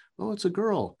you, oh, it's a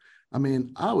girl. I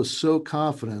mean, I was so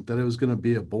confident that it was going to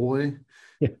be a boy,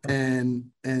 Yeah.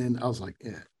 and I was like,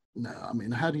 yeah. No, I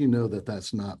mean, how do you know that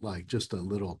that's not like just a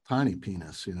little tiny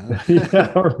penis,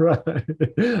 Yeah, right.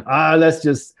 That's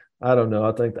just, I don't know.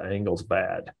 I think the angle's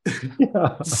bad.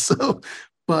 Yeah. So,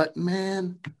 but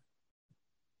man,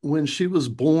 when she was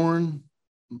born,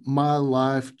 my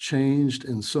life changed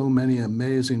in so many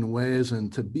amazing ways.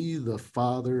 And to be the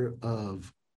father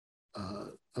of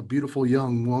a beautiful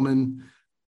young woman,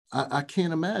 I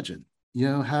can't imagine,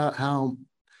 how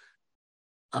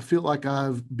I feel like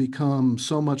I've become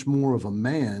so much more of a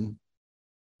man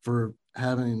for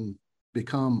having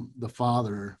become the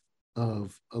father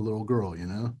of a little girl,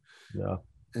 Yeah.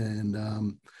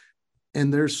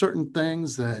 And there's certain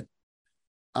things that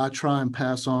I try and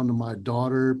pass on to my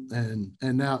daughter. And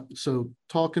now, so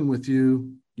talking with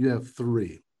you, you have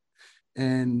 3.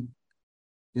 And,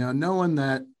 knowing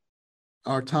that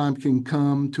our time can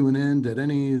come to an end at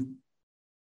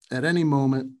any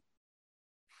moment,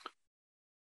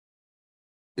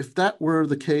 if that were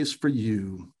the case for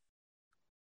you,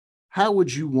 how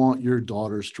would you want your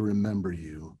daughters to remember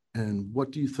you? And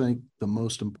what do you think the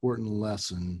most important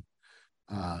lesson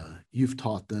you've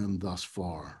taught them thus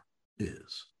far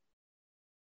is?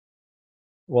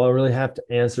 Well, I really have to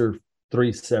answer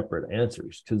 3 separate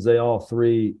answers because they all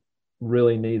 3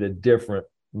 really need a different,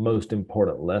 most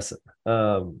important lesson.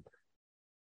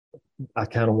 I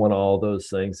kind of want all those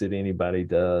things that anybody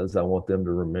does. I want them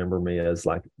to remember me as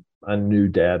like, I knew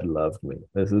Dad loved me.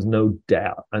 There's no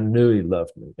doubt. I knew he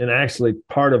loved me. And actually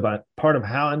part of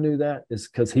how I knew that is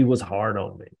because he was hard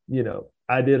on me.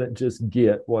 I didn't just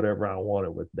get whatever I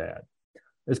wanted with Dad.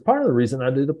 It's part of the reason I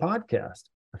do the podcast.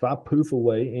 If I poof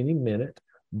away any minute,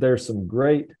 there's some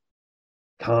great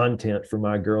content for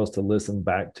my girls to listen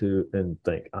back to and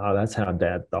think, oh, that's how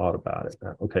Dad thought about it.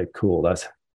 Okay, cool.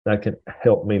 That can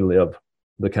help me live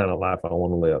the kind of life I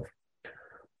want to live.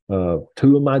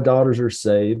 2 of my daughters are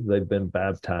saved. They've been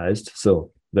baptized.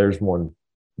 So there's one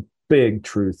big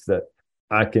truth that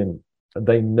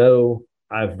they know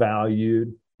I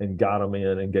valued and got them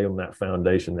in and gave them that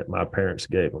foundation that my parents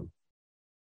gave them.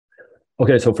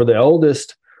 Okay, so for the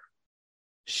oldest,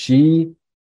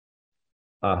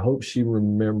 I hope she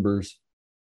remembers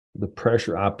the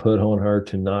pressure I put on her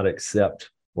to not accept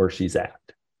where she's at.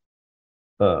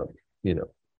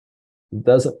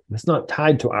 It's not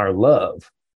tied to our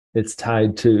love. It's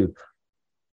tied to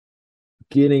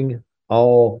getting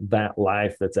all that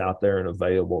life that's out there and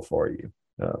available for you.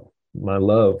 My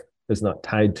love is not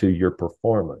tied to your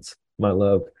performance. My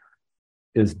love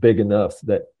is big enough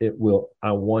that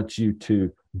I want you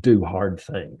to do hard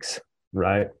things,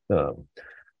 right? The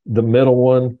middle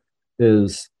one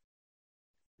is,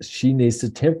 she needs to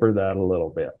temper that a little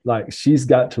bit. Like, she's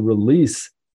got to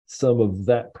release some of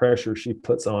that pressure she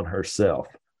puts on herself.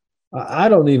 I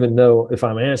don't even know if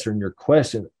I'm answering your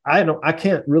question. I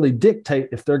can't really dictate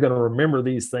if they're going to remember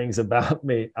these things about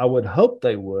me. I would hope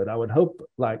they would. I would hope,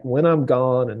 like, when I'm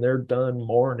gone and they're done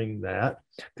mourning that,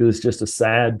 because it's just a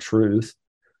sad truth,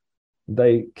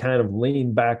 they kind of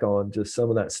lean back on just some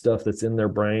of that stuff that's in their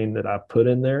brain that I put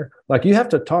in there. Like, you have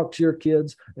to talk to your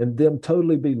kids and them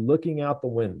totally be looking out the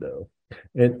window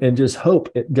and just hope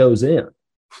it goes in.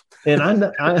 And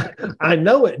I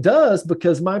know it does,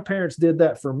 because my parents did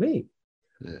that for me.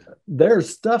 Yeah. There's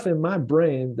stuff in my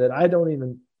brain that I don't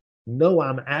even know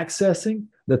I'm accessing,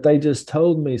 that they just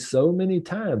told me so many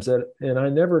times and I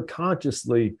never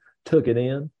consciously took it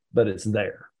in, but it's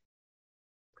there.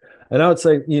 And I would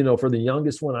say, for the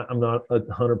youngest one, I'm not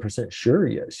 100% sure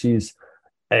yet. She's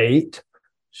 8.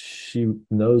 She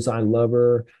knows I love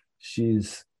her.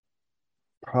 She's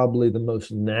probably the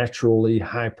most naturally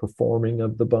high performing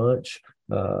of the bunch.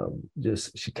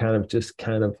 She kind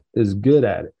of is good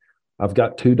at it. I've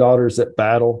got two daughters that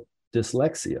battle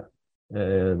dyslexia,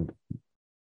 and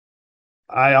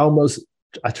I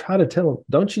try to tell them,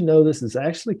 don't you know this is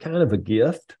actually kind of a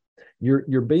gift?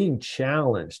 You're being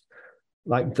challenged.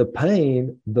 Like the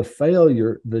pain, the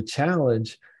failure, the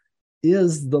challenge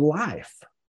is the life.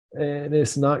 And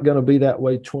it's not going to be that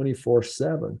way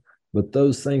 24/7. But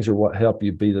those things are what help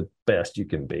you be the best you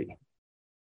can be.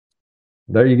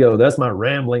 There you go. That's my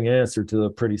rambling answer to a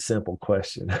pretty simple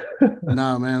question.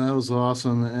 No, man, that was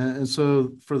awesome. And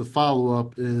so for the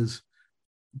follow-up is,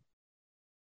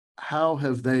 how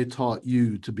have they taught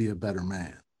you to be a better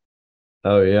man?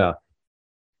 Oh, yeah.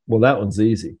 Well, that one's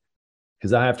easy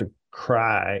because I have to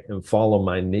cry and fall on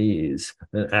my knees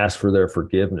and ask for their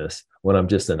forgiveness when I'm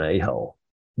just an a-hole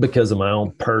because of my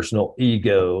own personal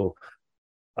ego,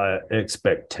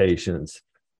 expectations.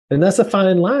 And that's a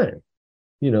fine line.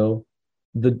 You know,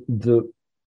 the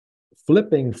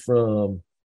flipping from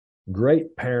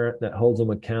great parent that holds them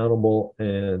accountable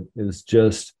and is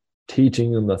just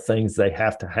teaching them the things they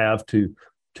have to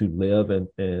live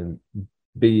and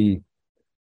be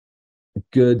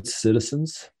good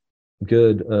citizens,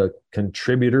 good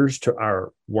contributors to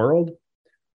our world.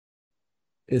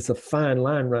 It's a fine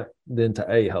line right then to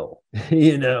a-hole.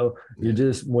 You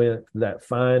just went that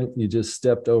fine, you just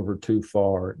stepped over too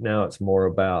far. Now it's more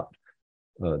about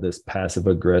this passive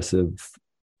aggressive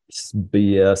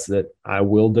BS that I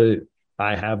will do,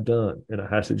 I have done, and I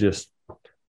have to just,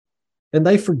 and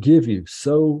they forgive you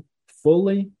so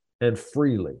fully and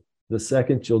freely the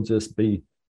second you'll just be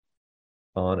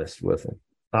honest with them.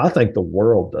 I think the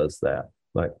world does that,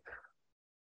 like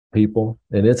people,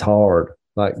 and it's hard,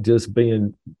 like just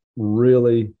being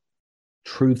really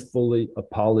truthfully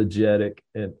apologetic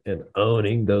and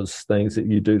owning those things that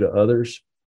you do to others.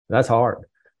 That's hard.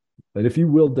 But if you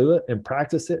will do it and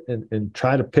practice it and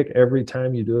try to pick every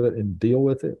time you do it and deal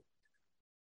with it,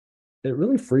 it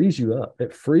really frees you up.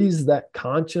 It frees that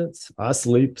conscience. I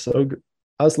sleep so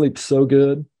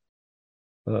good.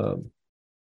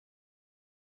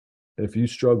 If you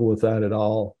struggle with that at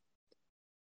all,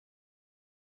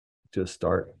 just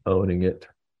start owning it.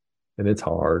 And it's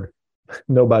hard.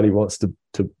 Nobody wants to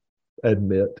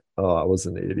admit, oh, I was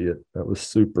an idiot. That was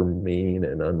super mean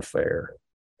and unfair.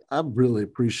 I really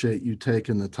appreciate you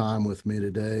taking the time with me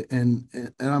today. And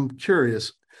I'm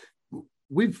curious,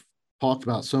 we've talked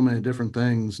about so many different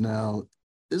things now.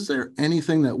 Is there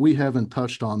anything that we haven't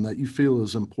touched on that you feel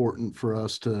is important for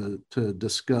us to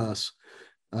discuss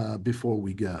before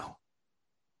we go?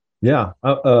 Yeah.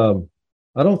 I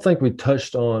don't think we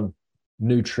touched on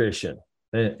nutrition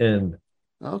and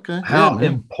okay, how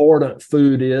important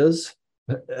food is.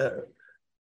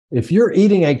 If you're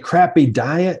eating a crappy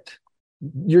diet,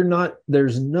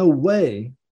 there's no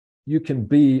way you can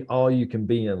be all you can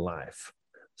be in life.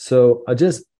 So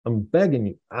I'm begging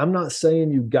you. I'm not saying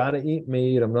you got to eat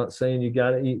meat. I'm not saying you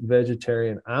got to eat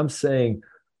vegetarian. I'm saying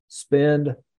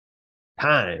spend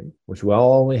time, which we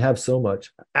all only have so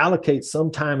much, allocate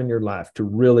some time in your life to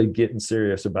really getting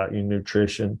serious about your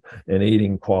nutrition and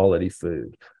eating quality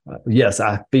food. Yes,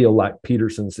 I feel like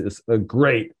Peterson's is a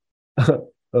great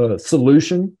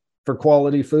solution for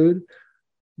quality food,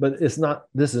 but this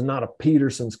is not a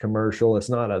Peterson's commercial. It's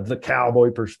not the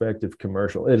Cowboy Perspective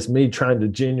commercial. It's me trying to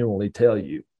genuinely tell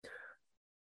you.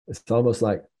 It's almost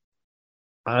like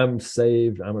I'm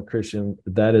saved. I'm a Christian.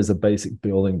 That is a basic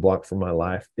building block for my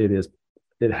life. It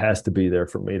has to be there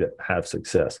for me to have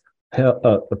success.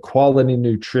 The quality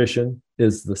nutrition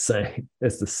is the same.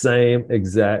 It's the same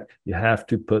exact. You have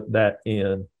to put that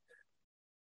in,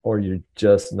 or you're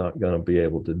just not going to be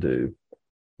able to do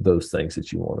those things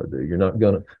that you want to do. You're not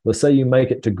going to, let's say you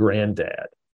make it to granddad.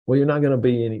 Well, it's not going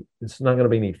to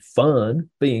be any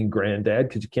fun being granddad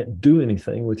because you can't do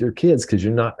anything with your kids because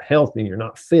you're not healthy, you're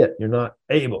not fit, you're not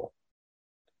able.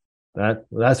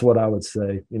 That's what I would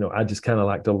say. I just kind of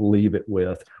like to leave it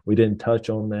with, we didn't touch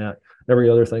on that.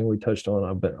 Every other thing we touched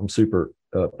on, I'm super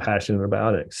passionate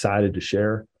about and excited to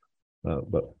share.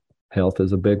 But health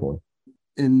is a big one.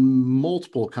 In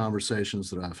multiple conversations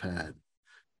that I've had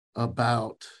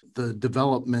about the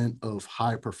development of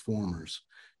high performers,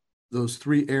 those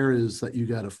three areas that you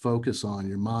got to focus on,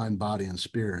 your mind, body, and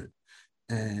spirit.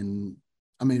 And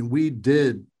I mean, we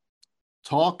did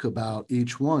talk about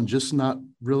each one, just not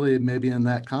really maybe in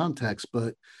that context,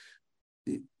 but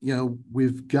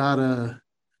we've got to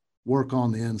work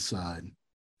on the inside.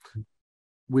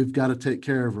 We've got to take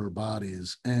care of our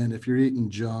bodies. And if you're eating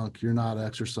junk, you're not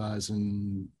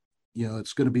exercising,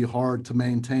 it's going to be hard to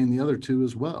maintain the other two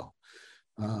as well.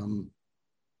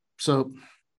 So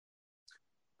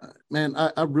man,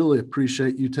 I really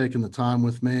appreciate you taking the time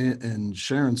with me and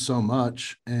sharing so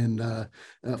much. And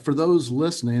for those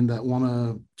listening that want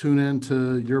to tune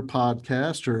into your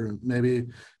podcast or maybe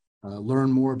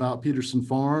learn more about Peterson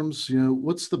Farms,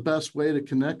 what's the best way to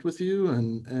connect with you?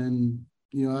 And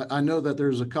I know that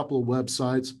there's a couple of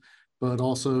websites, but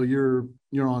also you're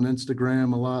on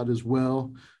Instagram a lot as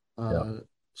well. Yeah.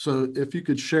 So if you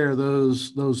could share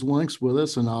those links with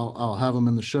us, and I'll have them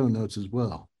in the show notes as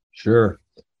well. Sure.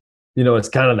 It's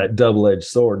kind of that double-edged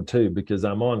sword too, because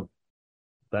I'm on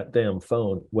that damn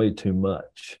phone way too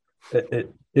much.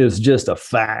 It is just a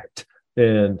fact.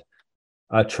 And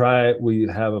we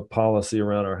have a policy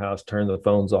around our house, turn the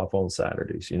phones off on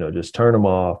Saturdays, just turn them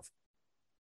off.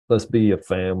 Let's be a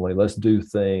family. Let's do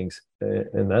things.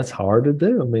 And that's hard to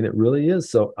do. I mean, it really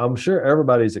is. So I'm sure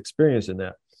everybody's experiencing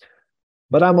that.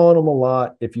 But I'm on them a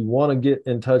lot. If you want to get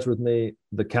in touch with me,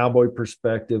 The Cowboy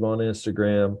Perspective on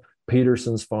Instagram,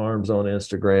 Peterson's Farms on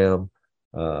Instagram,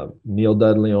 Neil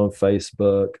Dudley on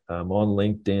Facebook. I'm on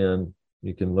LinkedIn.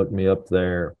 You can look me up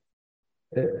there.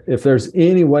 If there's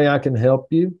any way I can help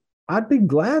you, I'd be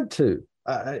glad to.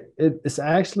 It's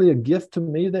actually a gift to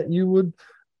me that you would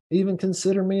even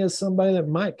consider me as somebody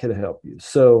that could help you.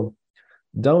 So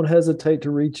don't hesitate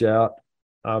to reach out.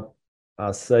 I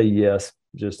say yes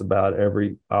just about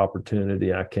every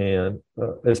opportunity I can.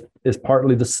 It's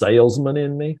partly the salesman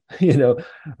in me,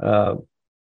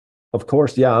 Of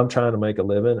course, yeah, I'm trying to make a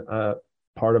living.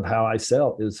 Part of how I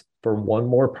sell is for one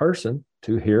more person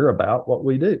to hear about what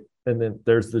we do. And then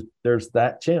there's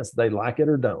that chance they like it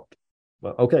or don't.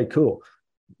 Well, okay, cool.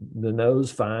 The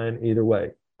no's fine either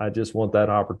way. I just want that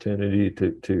opportunity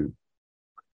to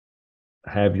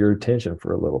have your attention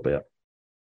for a little bit.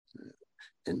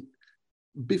 And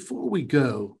before we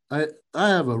go, I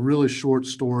have a really short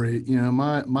story.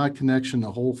 My connection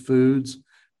to Whole Foods.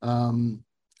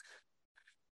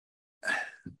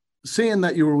 Seeing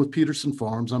that you were with Peterson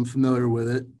Farms, I'm familiar with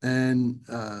it. And,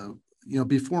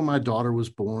 before my daughter was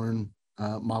born,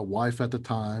 my wife at the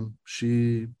time,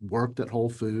 she worked at Whole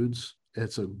Foods.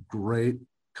 It's a great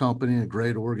company, a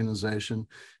great organization.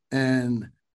 And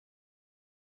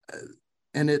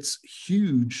it's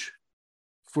huge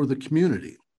for the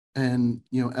community. And,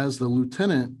 as the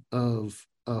lieutenant of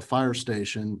a fire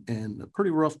station in a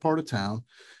pretty rough part of town,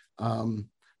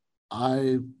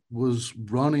 I was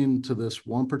running to this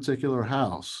one particular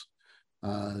house.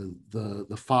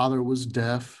 The father was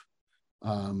deaf,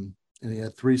 and he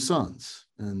had 3 sons,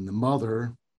 and the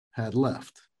mother had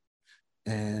left.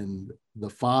 And the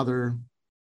father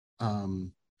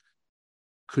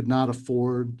could not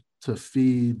afford to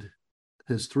feed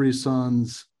his 3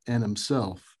 sons and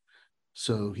himself.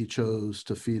 So he chose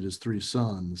to feed his 3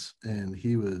 sons, and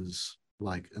he was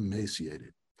like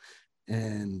emaciated.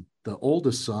 And the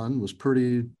oldest son was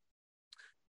pretty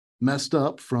messed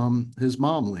up from his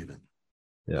mom leaving.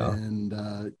 Yeah.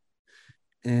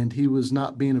 And he was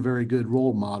not being a very good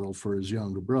role model for his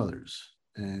younger brothers.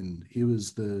 And he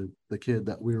was the kid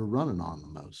that we were running on the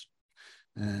most.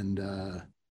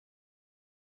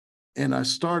 And I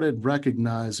started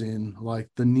recognizing like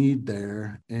the need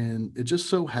there. And it just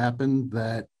so happened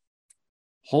that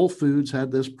Whole Foods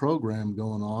had this program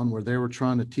going on where they were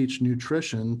trying to teach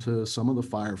nutrition to some of the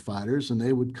firefighters, and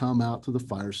they would come out to the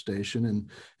fire station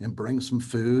and bring some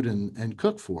food and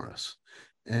cook for us.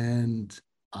 And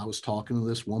I was talking to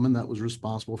this woman that was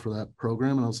responsible for that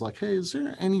program, and I was like, hey, is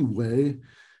there any way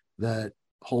that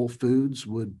Whole Foods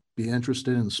would be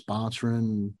interested in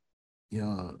sponsoring,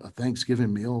 a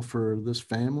Thanksgiving meal for this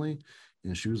family?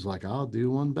 And she was like, I'll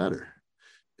do one better.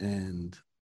 And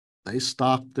they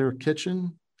stocked their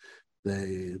kitchen.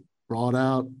 They brought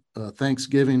out a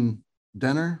Thanksgiving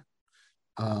dinner.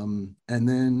 And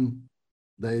then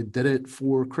they did it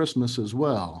for Christmas as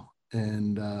well.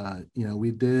 And,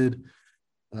 we did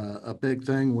a big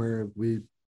thing where we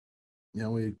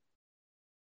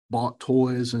bought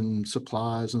toys and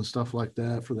supplies and stuff like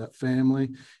that for that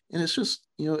family. And it's just,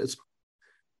 it's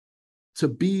to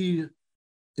be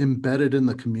embedded in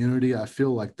the community. I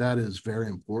feel like that is very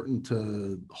important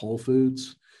to Whole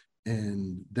Foods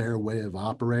and their way of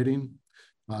operating.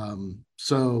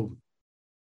 So,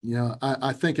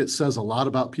 I think it says a lot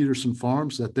about Peterson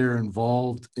Farms that they're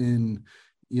involved in,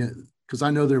 because I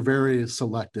know they're very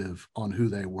selective on who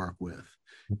they work with.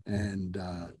 And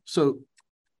so,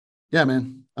 yeah,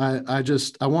 man, I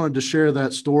wanted to share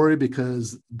that story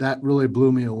because that really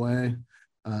blew me away.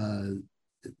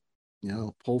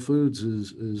 Whole Foods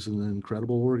is an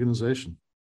incredible organization.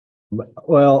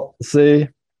 Well, see,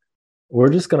 we're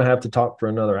just going to have to talk for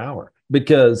another hour,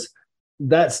 because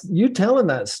you telling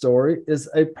that story is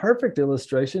a perfect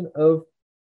illustration of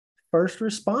first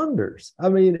responders. I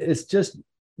mean, it's just,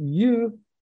 you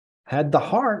had the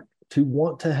heart to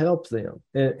want to help them.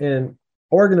 And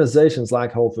organizations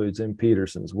like Whole Foods and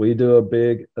Peterson's, we do a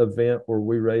big event where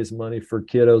we raise money for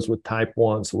kiddos with type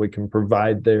 1 so we can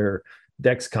provide their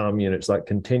Dexcom units, like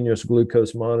continuous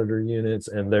glucose monitor units,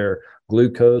 and their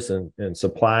glucose and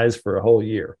supplies for a whole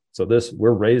year. So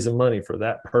we're raising money for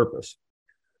that purpose.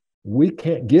 We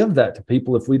can't give that to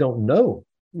people if we don't know,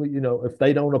 if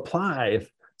they don't apply.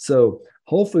 So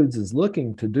Whole Foods is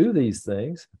looking to do these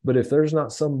things, but if there's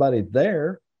not somebody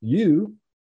there, you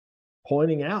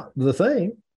pointing out the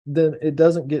thing, then it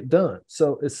doesn't get done.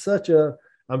 So it's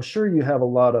I'm sure you have a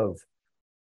lot of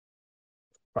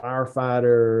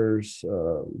firefighters,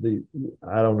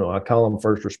 I don't know, I call them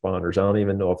first responders. I don't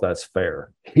even know if that's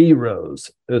fair.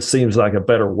 Heroes, it seems like a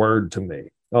better word to me,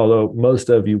 although most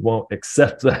of you won't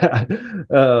accept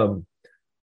that.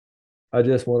 I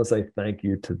just want to say thank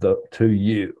you to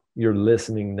you. You're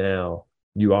listening now.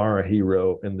 You are a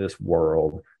hero in this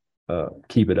world.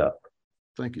 Keep it up.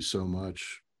 Thank you so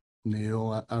much,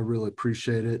 Neil. I really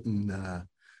appreciate it. And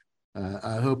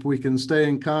I hope we can stay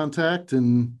in contact.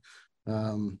 And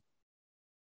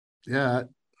yeah,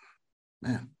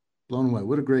 man, blown away.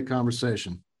 What a great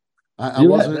conversation. I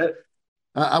wasn't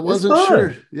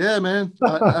sure. Yeah, man.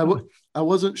 I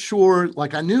wasn't sure.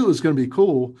 Like, I knew it was going to be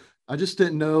cool. I just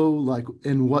didn't know, like,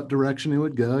 in what direction it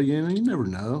would go. You never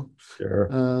know.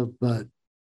 Sure. But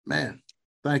man,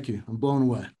 thank you. I'm blown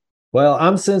away. Well,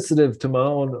 I'm sensitive to my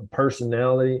own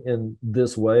personality in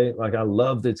this way. Like, I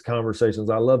love these conversations.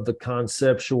 I love the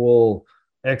conceptual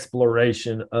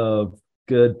exploration of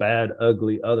good, bad,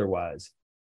 ugly, otherwise.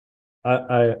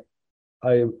 I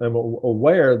am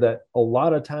aware that a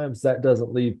lot of times that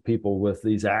doesn't leave people with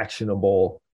these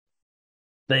actionable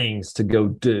things to go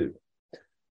do.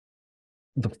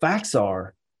 The facts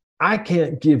are, I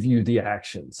can't give you the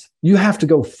actions. You have to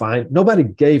go find. Nobody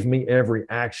gave me every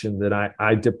action that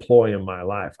I deploy in my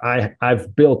life.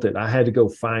 I've built it. I had to go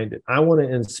find it. I want to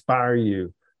inspire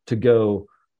you to go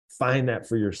find that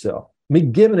for yourself. Me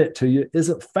giving it to you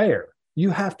isn't fair.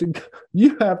 You have to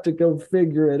go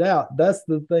figure it out. That's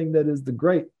the thing that is the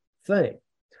great thing.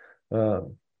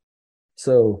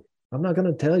 So I'm not going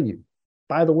to tell you.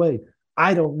 By the way,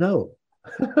 I don't know,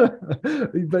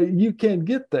 but you can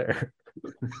get there.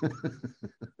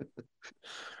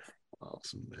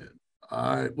 Awesome, man.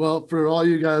 All right. Well, for all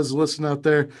you guys listening out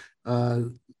there,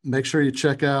 make sure you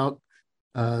check out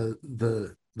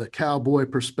the Cowboy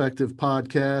Perspective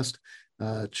podcast.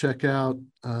 Check out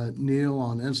Neil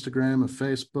on Instagram and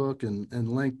Facebook and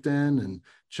LinkedIn, and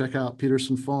check out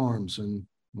Peterson Farms. And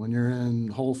when you're in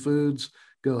Whole Foods,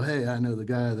 go, hey, I know the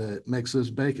guy that makes this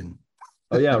bacon.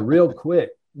 Oh, yeah, real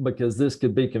quick, because this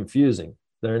could be confusing.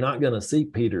 They're not going to see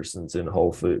Peterson's in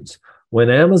Whole Foods. When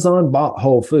Amazon bought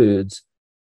Whole Foods,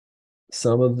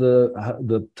 some of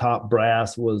the top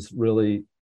brass was really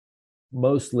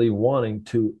mostly wanting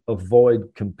to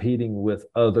avoid competing with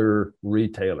other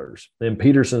retailers. And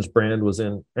Peterson's brand was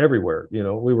in everywhere.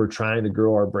 We were trying to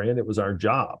grow our brand. It was our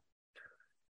job.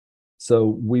 So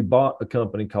we bought a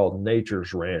company called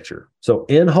Nature's Rancher. So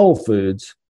in Whole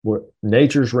Foods,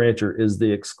 Nature's Rancher is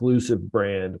the exclusive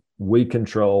brand. We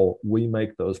control, we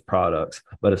make those products,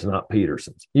 but it's not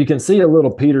Peterson's. You can see a little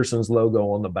Peterson's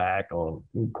logo on the back on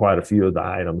quite a few of the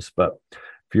items, but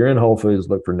if you're in Whole Foods,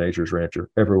 look for Nature's Rancher.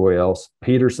 Everywhere else,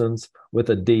 Peterson's with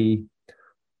a D.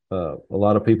 A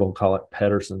lot of people call it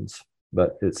Pederson's,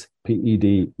 but it's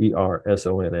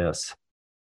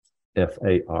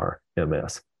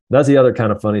PEDERSONSFARMS. That's the other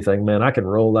kind of funny thing, man. I can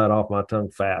roll that off my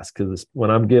tongue fast, because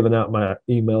when I'm giving out my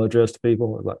email address to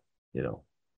people, it's like,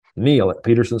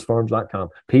 Neil@PetersonsFarms.com.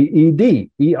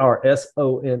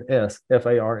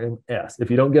 PEDERSONSFARMS. If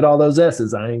you don't get all those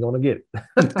S's, I ain't going to get it.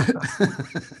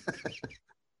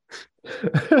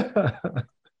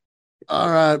 All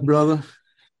right, brother.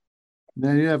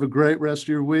 Man, you have a great rest of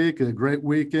your week, a great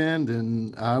weekend,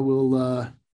 and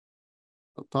I'll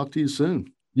talk to you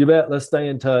soon. You bet. Let's stay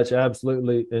in touch.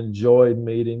 Absolutely enjoyed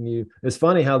meeting you. It's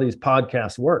funny how these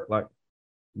podcasts work. Like,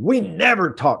 we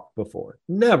never talked before.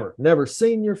 Never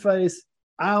seen your face.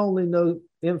 I only know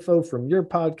info from your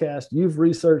podcast. You've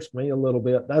researched me a little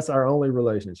bit. That's our only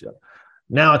relationship.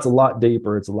 Now it's a lot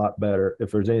deeper. It's a lot better.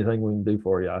 If there's anything we can do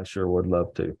for you, I sure would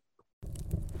love to.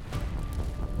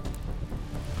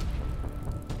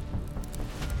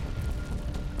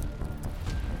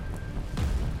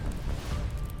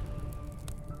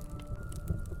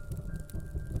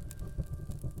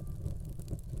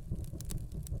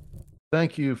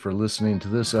 Thank you for listening to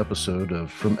this episode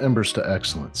of From Embers to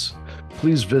Excellence.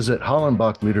 Please visit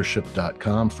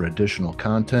hollenbachleadership.com for additional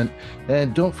content,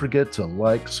 and don't forget to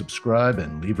like, subscribe,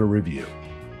 and leave a review.